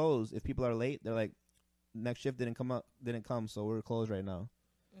just close if people are late. They're like, next shift didn't come, so we're closed right now.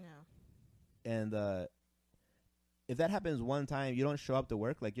 Yeah. And if that happens one time, you don't show up to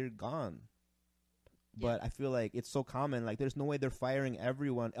work, like you're gone. But I feel like it's so common. Like there's no way they're firing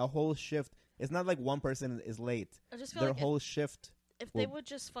everyone. A whole shift. It's not like one person is late. I just feel their like whole shift. If they would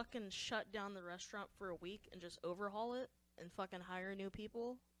just fucking shut down the restaurant for a week and just overhaul it and fucking hire new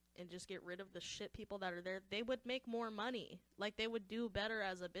people and just get rid of the shit people that are there, they would make more money. Like, they would do better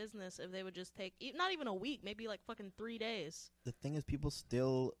as a business if they would just take, not even a week, maybe like fucking 3 days. The thing is, people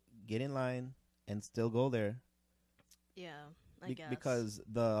still get in line and still go there. Yeah, I guess. Because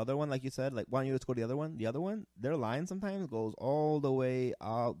the other one, like you said, like, why don't you just go to the other one? The other one, their line sometimes goes all the way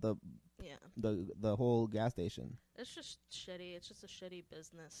out the whole gas station. It's just shitty. It's just a shitty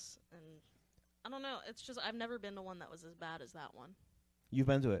business. And I don't know. It's just, I've never been to one that was as bad as that one. You've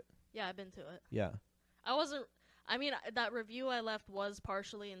been to it? Yeah, I've been to it. Yeah. I mean, that review I left was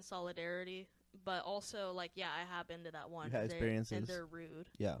partially in solidarity, but also, like, yeah, I have been to that one. You had experiences. And they're rude.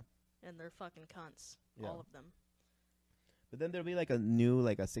 Yeah. And they're fucking cunts. Yeah. All of them. But then there'll be, like, a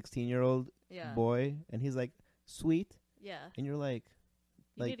 16-year-old boy, and he's, like, sweet. Yeah. And you're like...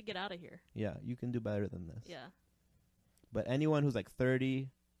 You need to get out of here. Yeah, you can do better than this. Yeah. But anyone who's like 30,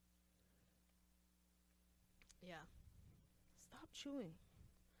 Yeah. Stop chewing.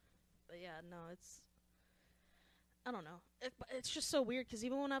 But yeah, no, it's I don't know. It's just so weird because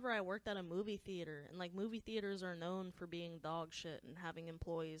even whenever I worked at a movie theater, and like movie theaters are known for being dog shit and having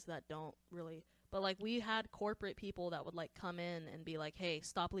employees that don't really. But like we had corporate people that would like come in and be like, "Hey,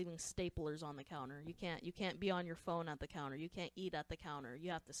 stop leaving staplers on the counter. You can't be on your phone at the counter. You can't eat at the counter. You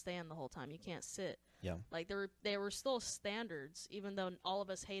have to stand the whole time. You can't sit." yeah, Like there were still standards, even though all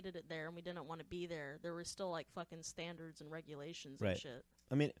of us hated it there and we didn't want to be there. There were still like fucking standards and regulations right. and shit.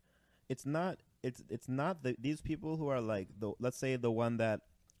 I mean, it's not these people who are like let's say the one that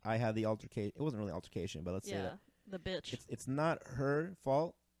I had the altercation. It wasn't really altercation, but let's say that the bitch. it's not her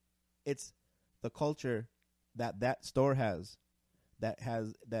fault. It's the culture that store has,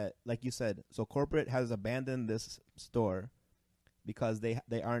 that like you said. So corporate has abandoned this store because they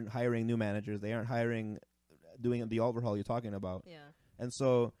aren't hiring new managers. They aren't doing the overhaul you're talking about. Yeah. And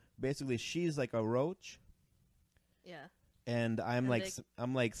so basically, she's like a roach. Yeah. And I'm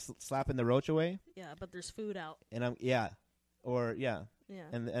slapping the roach away. Yeah, but there's food out. And Yeah.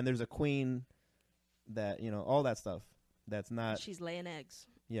 And there's a queen that, all that stuff. That's not. She's laying eggs.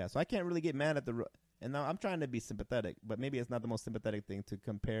 Yeah, so I can't really get mad at and now I'm trying to be sympathetic, but maybe it's not the most sympathetic thing to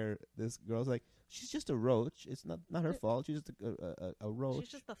compare this girl's like, she's just a roach. It's not her fault. She's just a roach.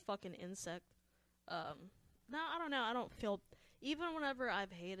 She's just a fucking insect. No, I don't know. I don't feel, even whenever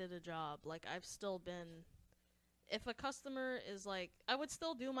I've hated a job, like I've still been, if a customer is like, I would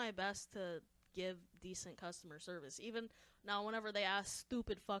still do my best to give decent customer service. Even now, whenever they ask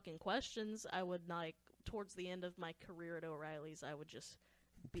stupid fucking questions, I would like, towards the end of my career at O'Reilly's, I would just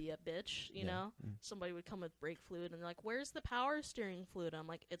be a bitch, you know? Somebody would come with brake fluid and they're like, "Where's the power steering fluid?" I'm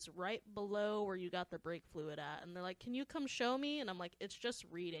like, "It's right below where you got the brake fluid at." And they're like, "Can you come show me?" And I'm like, "It's just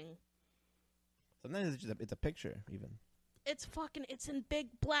reading." Sometimes it's a picture even. It's in big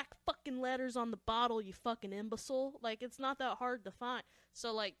black fucking letters on the bottle, you fucking imbecile. Like, it's not that hard to find.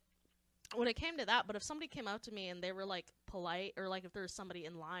 So like, when it came to that, but if somebody came out to me and they were like polite, or like if there was somebody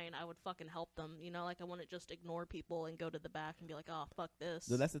in line, I would fucking help them, you know? Like, I wouldn't just ignore people and go to the back and be like, "Oh, fuck this."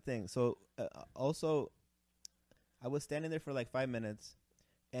 So that's the thing. So also, I was standing there for like 5 minutes,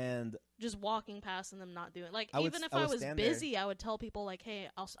 and just walking past and them not doing, like, I even if I was busy, there. I would tell people like, "Hey,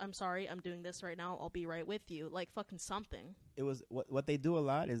 I'm sorry, I'm doing this right now. I'll be right with you." Like, fucking something. It was what they do a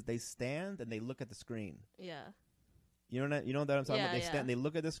lot is they stand and they look at the screen. Yeah. You know what I'm talking about? They stand, they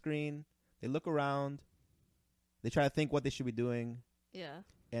look at the screen, they look around, they try to think what they should be doing. Yeah.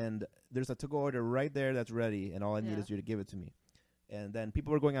 And there's a to-go order right there that's ready, and all I need is you to give it to me. And then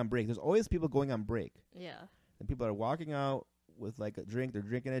people are going on break. There's always people going on break. Yeah. And people are walking out with like a drink. They're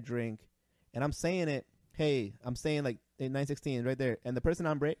drinking a drink. And I'm saying it, hey, I'm saying like 916 right there. And the person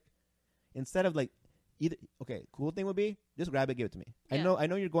on break, instead of like, cool thing would be, just grab it, give it to me. Yeah. I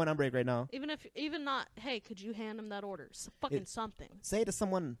know you're going on break right now. Even not, "Hey, could you hand him that order?" Something. Say it to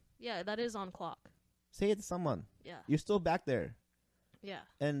someone. Yeah, that is on clock. Say it to someone. Yeah. You're still back there. Yeah.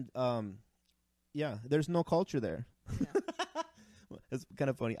 And, there's no culture there. Yeah. It's kind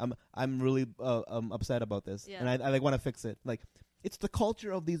of funny. I'm really upset about this. Yeah. And I like want to fix it. Like, it's the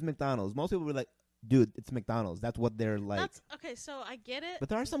culture of these McDonald's. Most people were like, "Dude, it's McDonald's. That's what they're like." That's okay. So I get it. But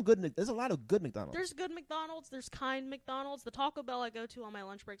there's a lot of good McDonald's. There's good McDonald's. There's kind McDonald's. The Taco Bell I go to on my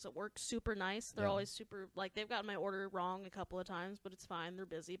lunch breaks at work, super nice. They're always super, like, they've gotten my order wrong a couple of times, but it's fine. They're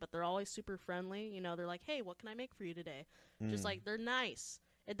busy, but they're always super friendly. You know, they're like, "Hey, what can I make for you today?" Just like, they're nice.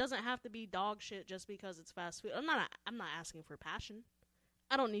 It doesn't have to be dog shit just because it's fast food. I'm not asking for passion.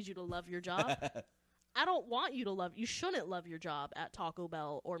 I don't need you to love your job. I don't want you to love. You shouldn't love your job at Taco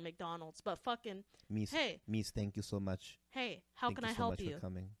Bell or McDonald's. But fucking, Miss, thank you so much. Hey, how can I help you? For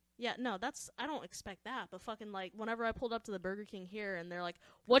coming. Yeah, no, I don't expect that. But fucking, like, whenever I pulled up to the Burger King here and they're like,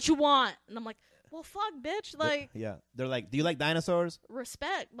 "What you want?" And I'm like, "Well, fuck, bitch." Like, they're like, "Do you like dinosaurs?"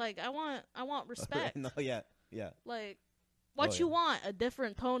 Respect. Like, I want respect. No, yeah. Like, what you want? A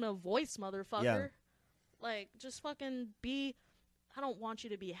different tone of voice, motherfucker. Yeah. Like, just fucking be. I don't want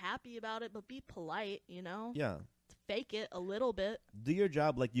you to be happy about it, but be polite, you know? Yeah. Fake it a little bit. Do your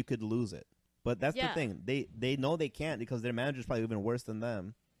job like you could lose it. But that's the thing. They know they can't because their manager's probably even worse than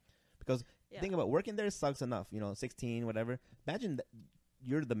them. Because think about working there sucks enough, 16, whatever. Imagine that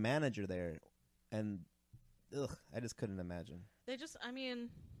you're the manager there, and I just couldn't imagine.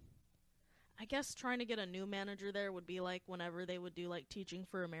 I guess trying to get a new manager there would be like whenever they would do like Teaching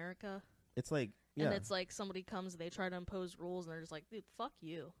for America. It's like, and it's like somebody comes, they try to impose rules, and they're just like, "Dude, fuck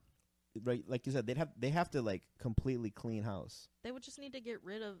you." Right, like you said, they have to like completely clean house. They would just need to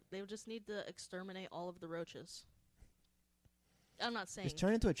they would just need to exterminate all of the roaches. I'm not saying just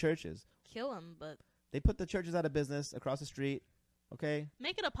turn into a churches. Kill them, but They put the churches out of business across the street. Okay,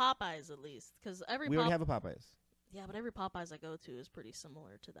 Make it a Popeyes at least, because we already have a Popeyes. Yeah, but every Popeyes I go to is pretty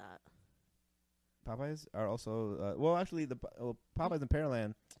similar to that. Popeyes are also well, actually, the Popeyes in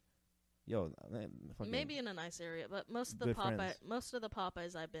Pearland. Yo, Maybe in a nice area, but most of the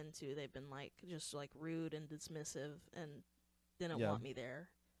Popeyes I've been to, they've been like just like rude and dismissive and didn't want me there.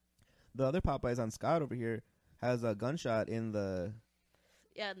 The other Popeyes on Scott over here has a gunshot in the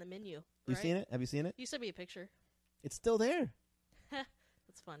in the menu. You seen it? Have you seen it? You sent me a picture. It's still there.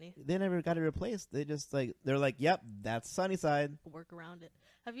 That's funny. They never got it replaced. They're like, yep, that's Sunnyside. Work around it.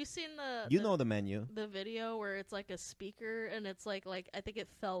 Have you seen the menu? The video where it's like a speaker and it's like I think it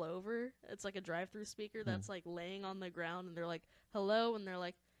fell over. It's like a drive-through speaker that's like laying on the ground and they're like, hello, and they're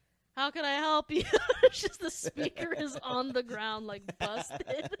like, how can I help you? It's just the speaker is on the ground like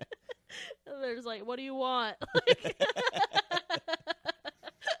busted. And there's like, what do you want?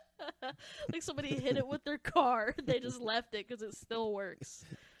 Like somebody hit it with their car. They just left it because it still works.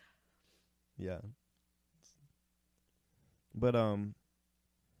 Yeah. But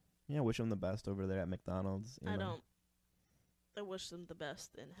wish them the best over there at McDonald's. I wish them the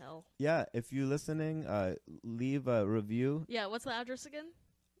best in hell. Yeah, if you're listening, leave a review. Yeah, what's the address again?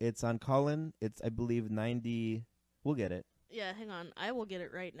 It's on Cullen. It's, I believe, 90. We'll get it. Yeah, hang on. I will get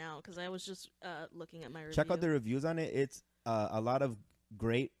it right now because I was just looking at my review. Check out the reviews on it. It's a lot of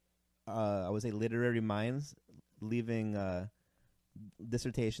great, I would say, literary minds leaving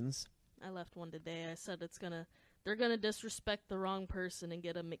dissertations. I left one today. I said they're gonna disrespect the wrong person and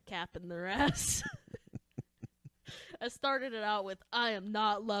get a McCap in their ass. I started it out with, I am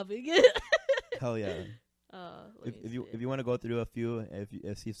not loving it. Hell yeah. If you want to go through a few, if you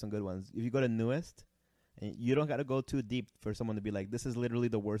see some good ones, if you go to Newest, and you don't got to go too deep for someone to be like, this is literally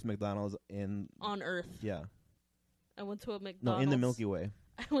the worst McDonald's on Earth. Yeah. I went to a McDonald's. No, in the Milky Way.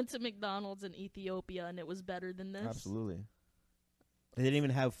 I went to McDonald's in Ethiopia and it was better than this. Absolutely. They didn't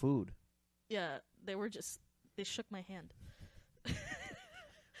even have food. Yeah, they shook my hand.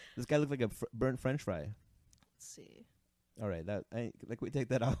 This guy looked like a burnt French fry. Let's see. All right, we take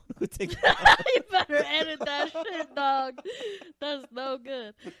that out. We take that out. You better edit that shit, dog. That's no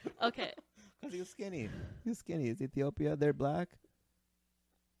good. Okay. Because he's skinny. He's skinny. It's Ethiopia. They're black.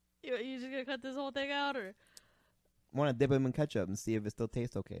 You just gonna cut this whole thing out, or? I want to dip them in ketchup and see if it still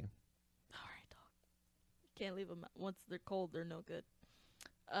tastes okay. All right, dog. Can't leave them. Once they're cold, they're no good.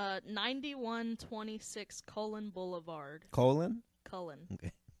 9126 Cullen Boulevard. Cullen?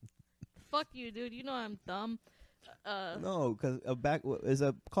 Okay. Fuck you, dude. You know I'm dumb. No, because back is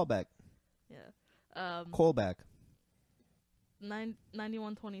a callback. Yeah. Callback.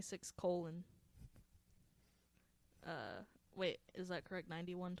 9126 : wait, is that correct?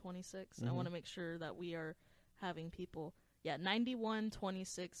 9126. I want to make sure that we are having people. Yeah,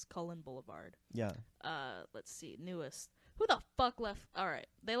 9126 Cullen Boulevard. Yeah. Let's see. Newest. Who the fuck left? All right,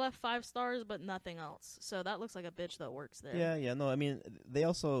 they left 5 stars, but nothing else. So that looks like a bitch that works there. Yeah. No, I mean they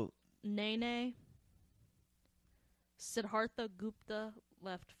also. Nene. Siddhartha Gupta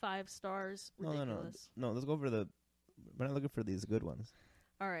left 5 stars. Ridiculous. No. Let's go for the. We're not looking for these good ones.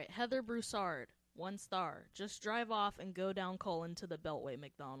 All right, Heather Broussard, 1 star. Just drive off and go down Cullen to the Beltway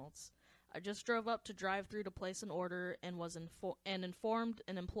McDonald's. I just drove up to drive-through to place an order and was informed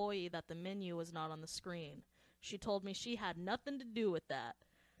an employee that the menu was not on the screen. She told me she had nothing to do with that.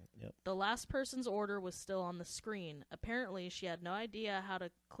 Yep. The last person's order was still on the screen. Apparently, she had no idea how to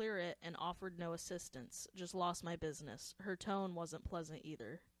clear it and offered no assistance. Just lost my business. Her tone wasn't pleasant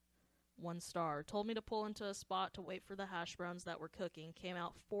either. 1 star. Told me to pull into a spot to wait for the hash browns that were cooking. Came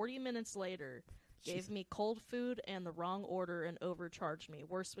out 40 minutes later. Gave me cold food and the wrong order and overcharged me.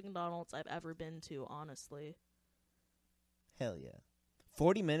 Worst McDonald's I've ever been to, honestly. Hell yeah.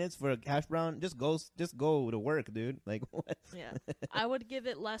 40 minutes for a hash brown? Just go to work, dude. Like, what? Yeah. I would give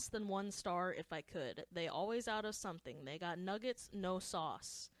it less than 1 star if I could. They always out of something. They got nuggets, no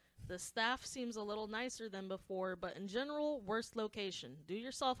sauce. The staff seems a little nicer than before, but in general, worst location. Do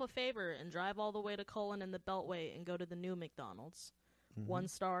yourself a favor and drive all the way to Cullen and the Beltway and go to the new McDonald's. 1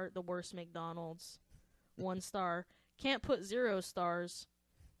 star, the worst McDonald's. 1 star. Can't put 0 stars.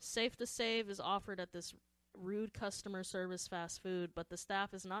 Safe to Save is offered at this rude customer service fast food, but the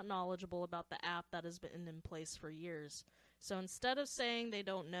staff is not knowledgeable about the app that has been in place for years. So instead of saying they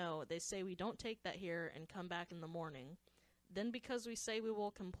don't know, they say we don't take that here and come back in the morning. Then because we say we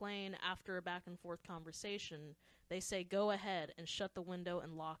will complain after a back and forth conversation, they say go ahead and shut the window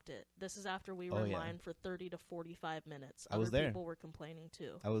and locked it. This is after we were in line for 30 to 45 minutes. I was there. People were complaining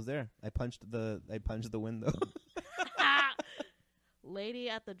too. I was there. I punched the window. Lady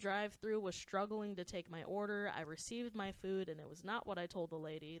at the drive-thru was struggling to take my order. I received my food, and it was not what I told the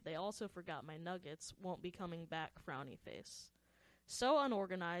lady. They also forgot my nuggets. Won't be coming back, frowny face. So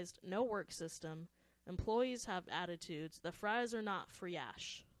unorganized, no work system. Employees have attitudes. The fries are not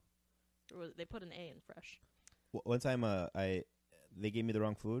friash. They put an A in fresh. One time, they gave me the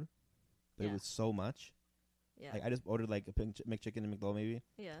wrong food, but it was so much. Yeah. Like, I just ordered like a McChicken and McDouble maybe.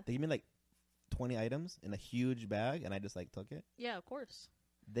 Yeah. They gave me like 20 items in a huge bag, and I just like took it. Yeah, of course.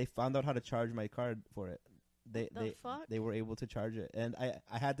 They found out how to charge my card for it. They were able to charge it, and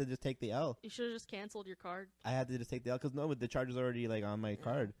I had to just take the L. You should have just canceled your card. I had to just take the L because the charge was already like on my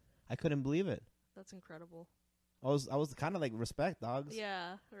card. I couldn't believe it. That's incredible. I was kind of like, respect, dogs.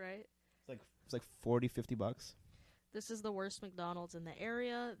 Yeah, right. It's like $40-$50. This is the worst McDonald's in the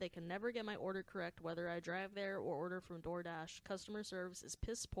area. They can never get my order correct whether I drive there or order from DoorDash. Customer service is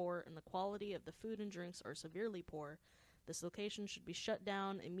piss poor, and the quality of the food and drinks are severely poor. This location should be shut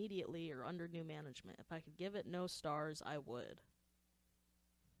down immediately or under new management. If I could give it no stars, I would.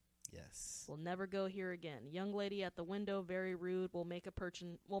 Yes. We'll never go here again. Young lady at the window, very rude. Will make a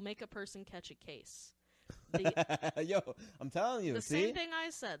person catch a case. Yo, I'm telling you. The same thing I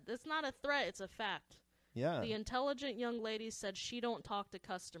said. It's not a threat. It's a fact. Yeah. The intelligent young lady said she don't talk to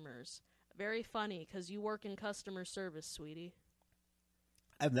customers. Very funny, because you work in customer service, sweetie.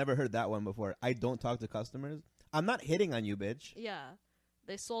 I've never heard that one before. I don't talk to customers. I'm not hitting on you, bitch. Yeah.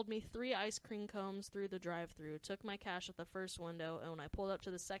 They sold me 3 ice cream cones through the drive-thru, took my cash at the first window, and when I pulled up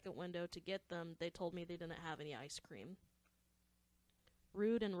to the second window to get them, they told me they didn't have any ice cream.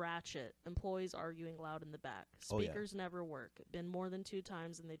 Rude and ratchet. Employees arguing loud in the back. Speakers never work. Been more than 2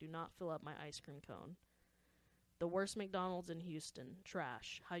 times, and they do not fill up my ice cream cone. The worst McDonald's in Houston.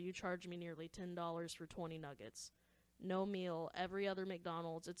 Trash. How you charge me nearly $10 for 20 nuggets. No meal. Every other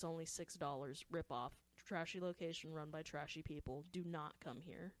McDonald's, it's only $6. Rip off. Trashy location run by trashy people. Do not come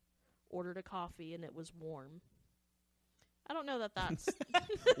here. Ordered a coffee and it was warm. I don't know that that's...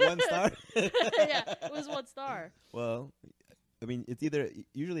 1 star? Yeah, it was 1 star. Well, I mean, it's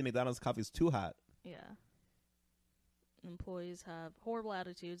usually McDonald's coffee is too hot. Yeah. Employees have horrible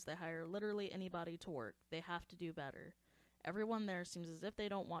attitudes. They hire literally anybody to work. They have to do better. Everyone there seems as if they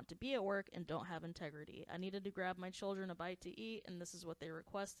don't want to be at work and don't have integrity. I needed to grab my children a bite to eat, and this is what they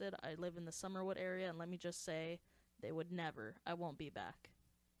requested. I live in the Summerwood area, and let me just say, they would never. I won't be back.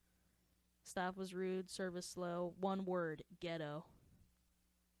 Staff was rude, service slow. 1 word, ghetto.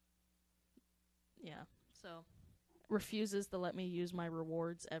 Yeah, so refuses to let me use my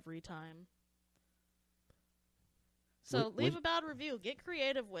rewards every time. So leave a bad review. Get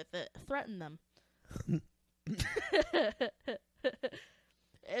creative with it. Threaten them.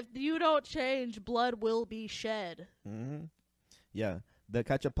 If you don't change, blood will be shed. Mm-hmm. Yeah, the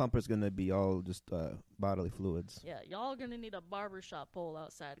ketchup pumper is going to be all just bodily fluids. Yeah, y'all are going to need a barbershop pole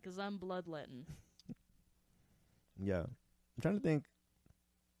outside because I'm bloodletting. Yeah. I'm trying to think.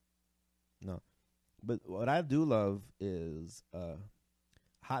 No. But what I do love is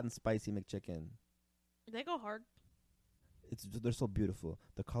hot and spicy McChicken. They go hard. They're so beautiful.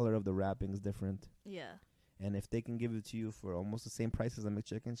 The color of the wrapping is different. Yeah. And if they can give it to you for almost the same price as a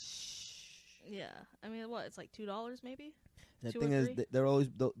McChicken, yeah. I mean, what? It's like $2 maybe? The thing is, they're always,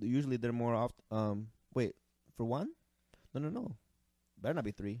 usually they're more off. Wait, for 1? No. Better not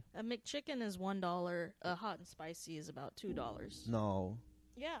be 3. A McChicken is $1. A hot and spicy is about $2. No.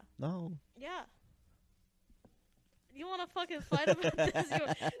 Yeah. No. Yeah. You want to fucking fight about this?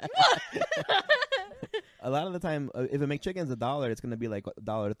 A lot of the time, if a McChicken's $1, it's gonna be like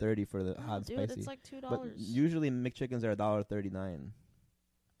 $1.30 for the hot and spicy. It's like $2. But usually McChickens are $1.39.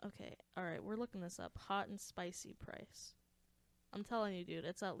 Okay, all right, we're looking this up. Hot and spicy price. I'm telling you, dude,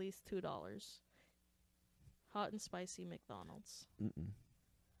 it's at least $2. Hot and spicy McDonald's.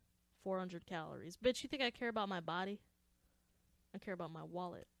 400 calories. Bitch, you think I care about my body? I care about my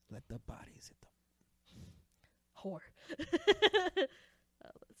wallet. Let the bodies hit the whore.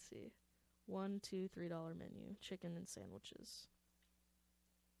 Let's see. $1, $2, $3 menu. Chicken and sandwiches.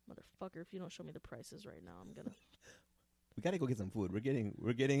 Motherfucker, if you don't show me the prices right now, I'm gonna... We gotta go get some food. We're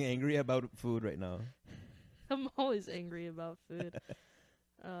getting angry about food right now. I'm always angry about food.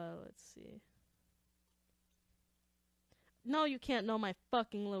 Let's see. No, you can't know my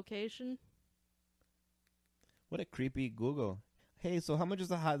fucking location. What a creepy Google. Hey, so how much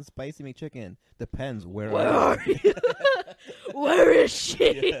is a hot and spicy McChicken? Depends. Where are you? Where is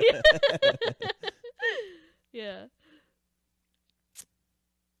she? Yeah.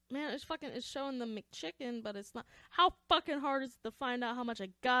 Man, it's showing the McChicken, but it's not. How fucking hard is it to find out how much a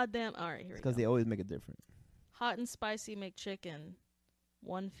goddamn... All right, here we go. Because they always make it different. Hot and spicy McChicken,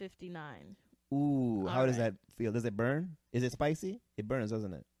 $1.59. Ooh, how does Alright. that feel? Does it burn? Is it spicy? It burns,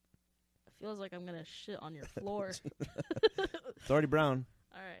 doesn't it? It feels like I'm gonna shit on your floor. It's already brown.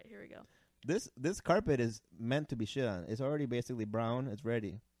 All right, here we go. This carpet is meant to be shit on. It's already basically brown. It's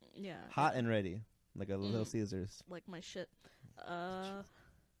ready, Yeah. hot and ready, like a Little Mm. Caesars. Like my shit. How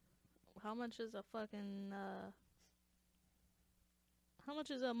much is a fucking how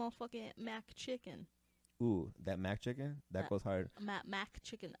much is a motherfucking mac chicken? Ooh, that mac chicken that goes hard. A mac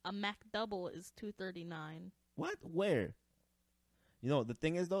chicken. A mac double is $2.39. What? Where? You know the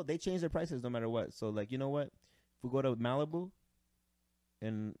thing is though, they change their prices no matter what. So like, you know what? If we go to Malibu,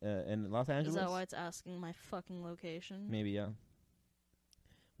 in Los Angeles, Is that why it's asking my fucking location? maybe yeah.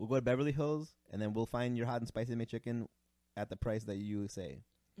 We'll go to Beverly Hills, and then we'll find your hot and spicy McChicken at the price that you say.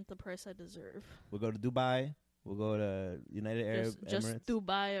 At the price I deserve. We'll go to Dubai. We'll go to United Arab Just Emirates.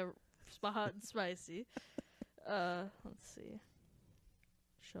 Dubai hot and spicy. Let's see.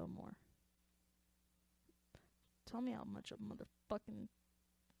 Show more. Tell me how much a motherfucking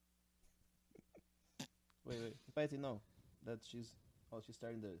Wait, spicy? No, that she's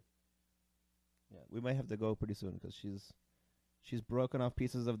starting to. Yeah, we might have to go pretty soon because she's broken off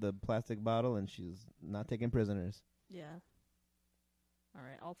pieces of the plastic bottle and she's not taking prisoners. yeah. All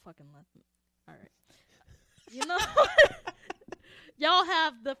right, I'll fucking let them. All right. You know, y'all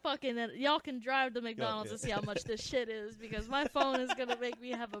have the fucking. Y'all can drive to McDonald's yeah. and see how much this shit is because my phone is gonna make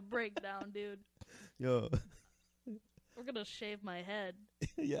me have a breakdown, dude. Yo, We're gonna shave my head.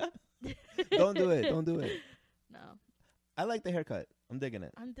 yeah. Don't do it. Don't do it. No, I like the haircut. I'm digging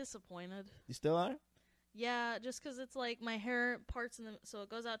it. I'm disappointed. You still are? Yeah, just 'cause it's like my hair parts in the so it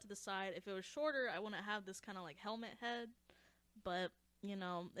goes out to the side. If it was shorter, I wouldn't have this kind of like helmet head. But you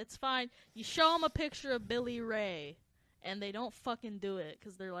know, it's fine. You show them a picture of Billy Ray, and they don't fucking do it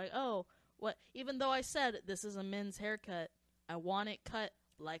 'cause they're like, oh, what? Even though I said this is a men's haircut, I want it cut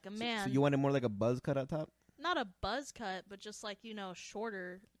like a man. So you want it more like a buzz cut up top, Not a buzz cut, but just like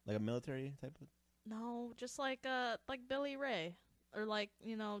shorter. like a military type of. No, just like Billy Ray. Or like,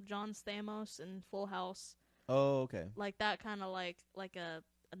 John Stamos in Full House. Oh, okay. Like that kind of like a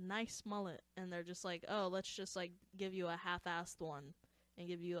nice mullet. And they're just like, oh, let's just like give you a half-assed one. And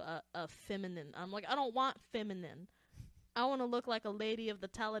give you a feminine. I'm like, I don't want feminine. I want to look like a lady of the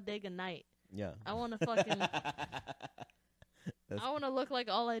Talladega Night. Yeah. I want to fucking... I want to look like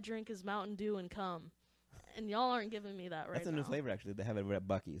all I drink is Mountain Dew and cum. And y'all aren't giving me that right now. That's a new flavor, actually. They have it at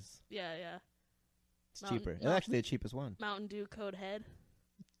Buc-ee's. Yeah, yeah. It's cheaper. It's actually the cheapest one. Mountain Dew Code Head.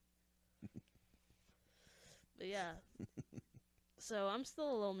 But yeah. So I'm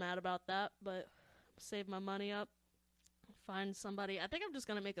still a little mad about that, but save my money up. Find somebody. I think I'm just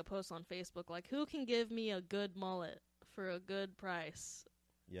going to make a post on Facebook like, who can give me a good mullet for a good price?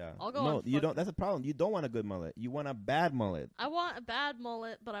 Yeah. I'll go No, on you don't. That's a problem. You don't want a good mullet. You want a bad mullet. I want a bad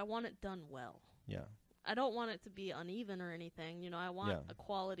mullet, but I want it done well. Yeah. I don't want it to be uneven or anything. I want a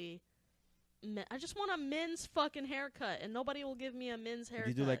quality. I just want a men's fucking haircut, and nobody will give me a men's haircut.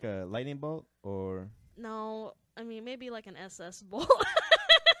 Did you do like a lightning bolt or? No, I mean maybe like an SS bolt.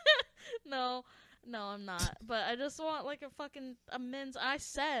 No, I'm not. But I just want like a men's. I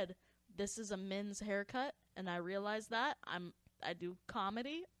said this is a men's haircut, and I realized that I do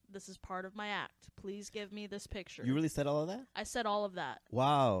comedy. This is part of my act. Please give me this picture. You really said all of that? I said all of that.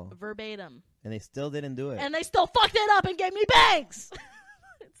 Wow. Verbatim. And they still didn't do it. And they still fucked it up and gave me bangs.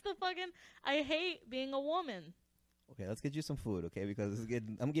 It's the fucking. I hate being a woman. Okay, let's get you some food, okay? Because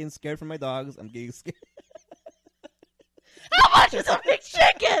I'm getting scared for my dogs. I'm getting scared. How much is a big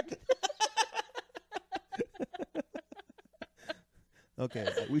chicken? Okay,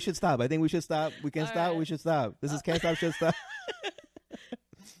 we should stop. I think we should stop. We can All stop. right. We should stop. This is Can't Stop, Should Stop.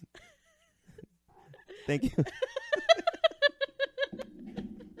 Thank you.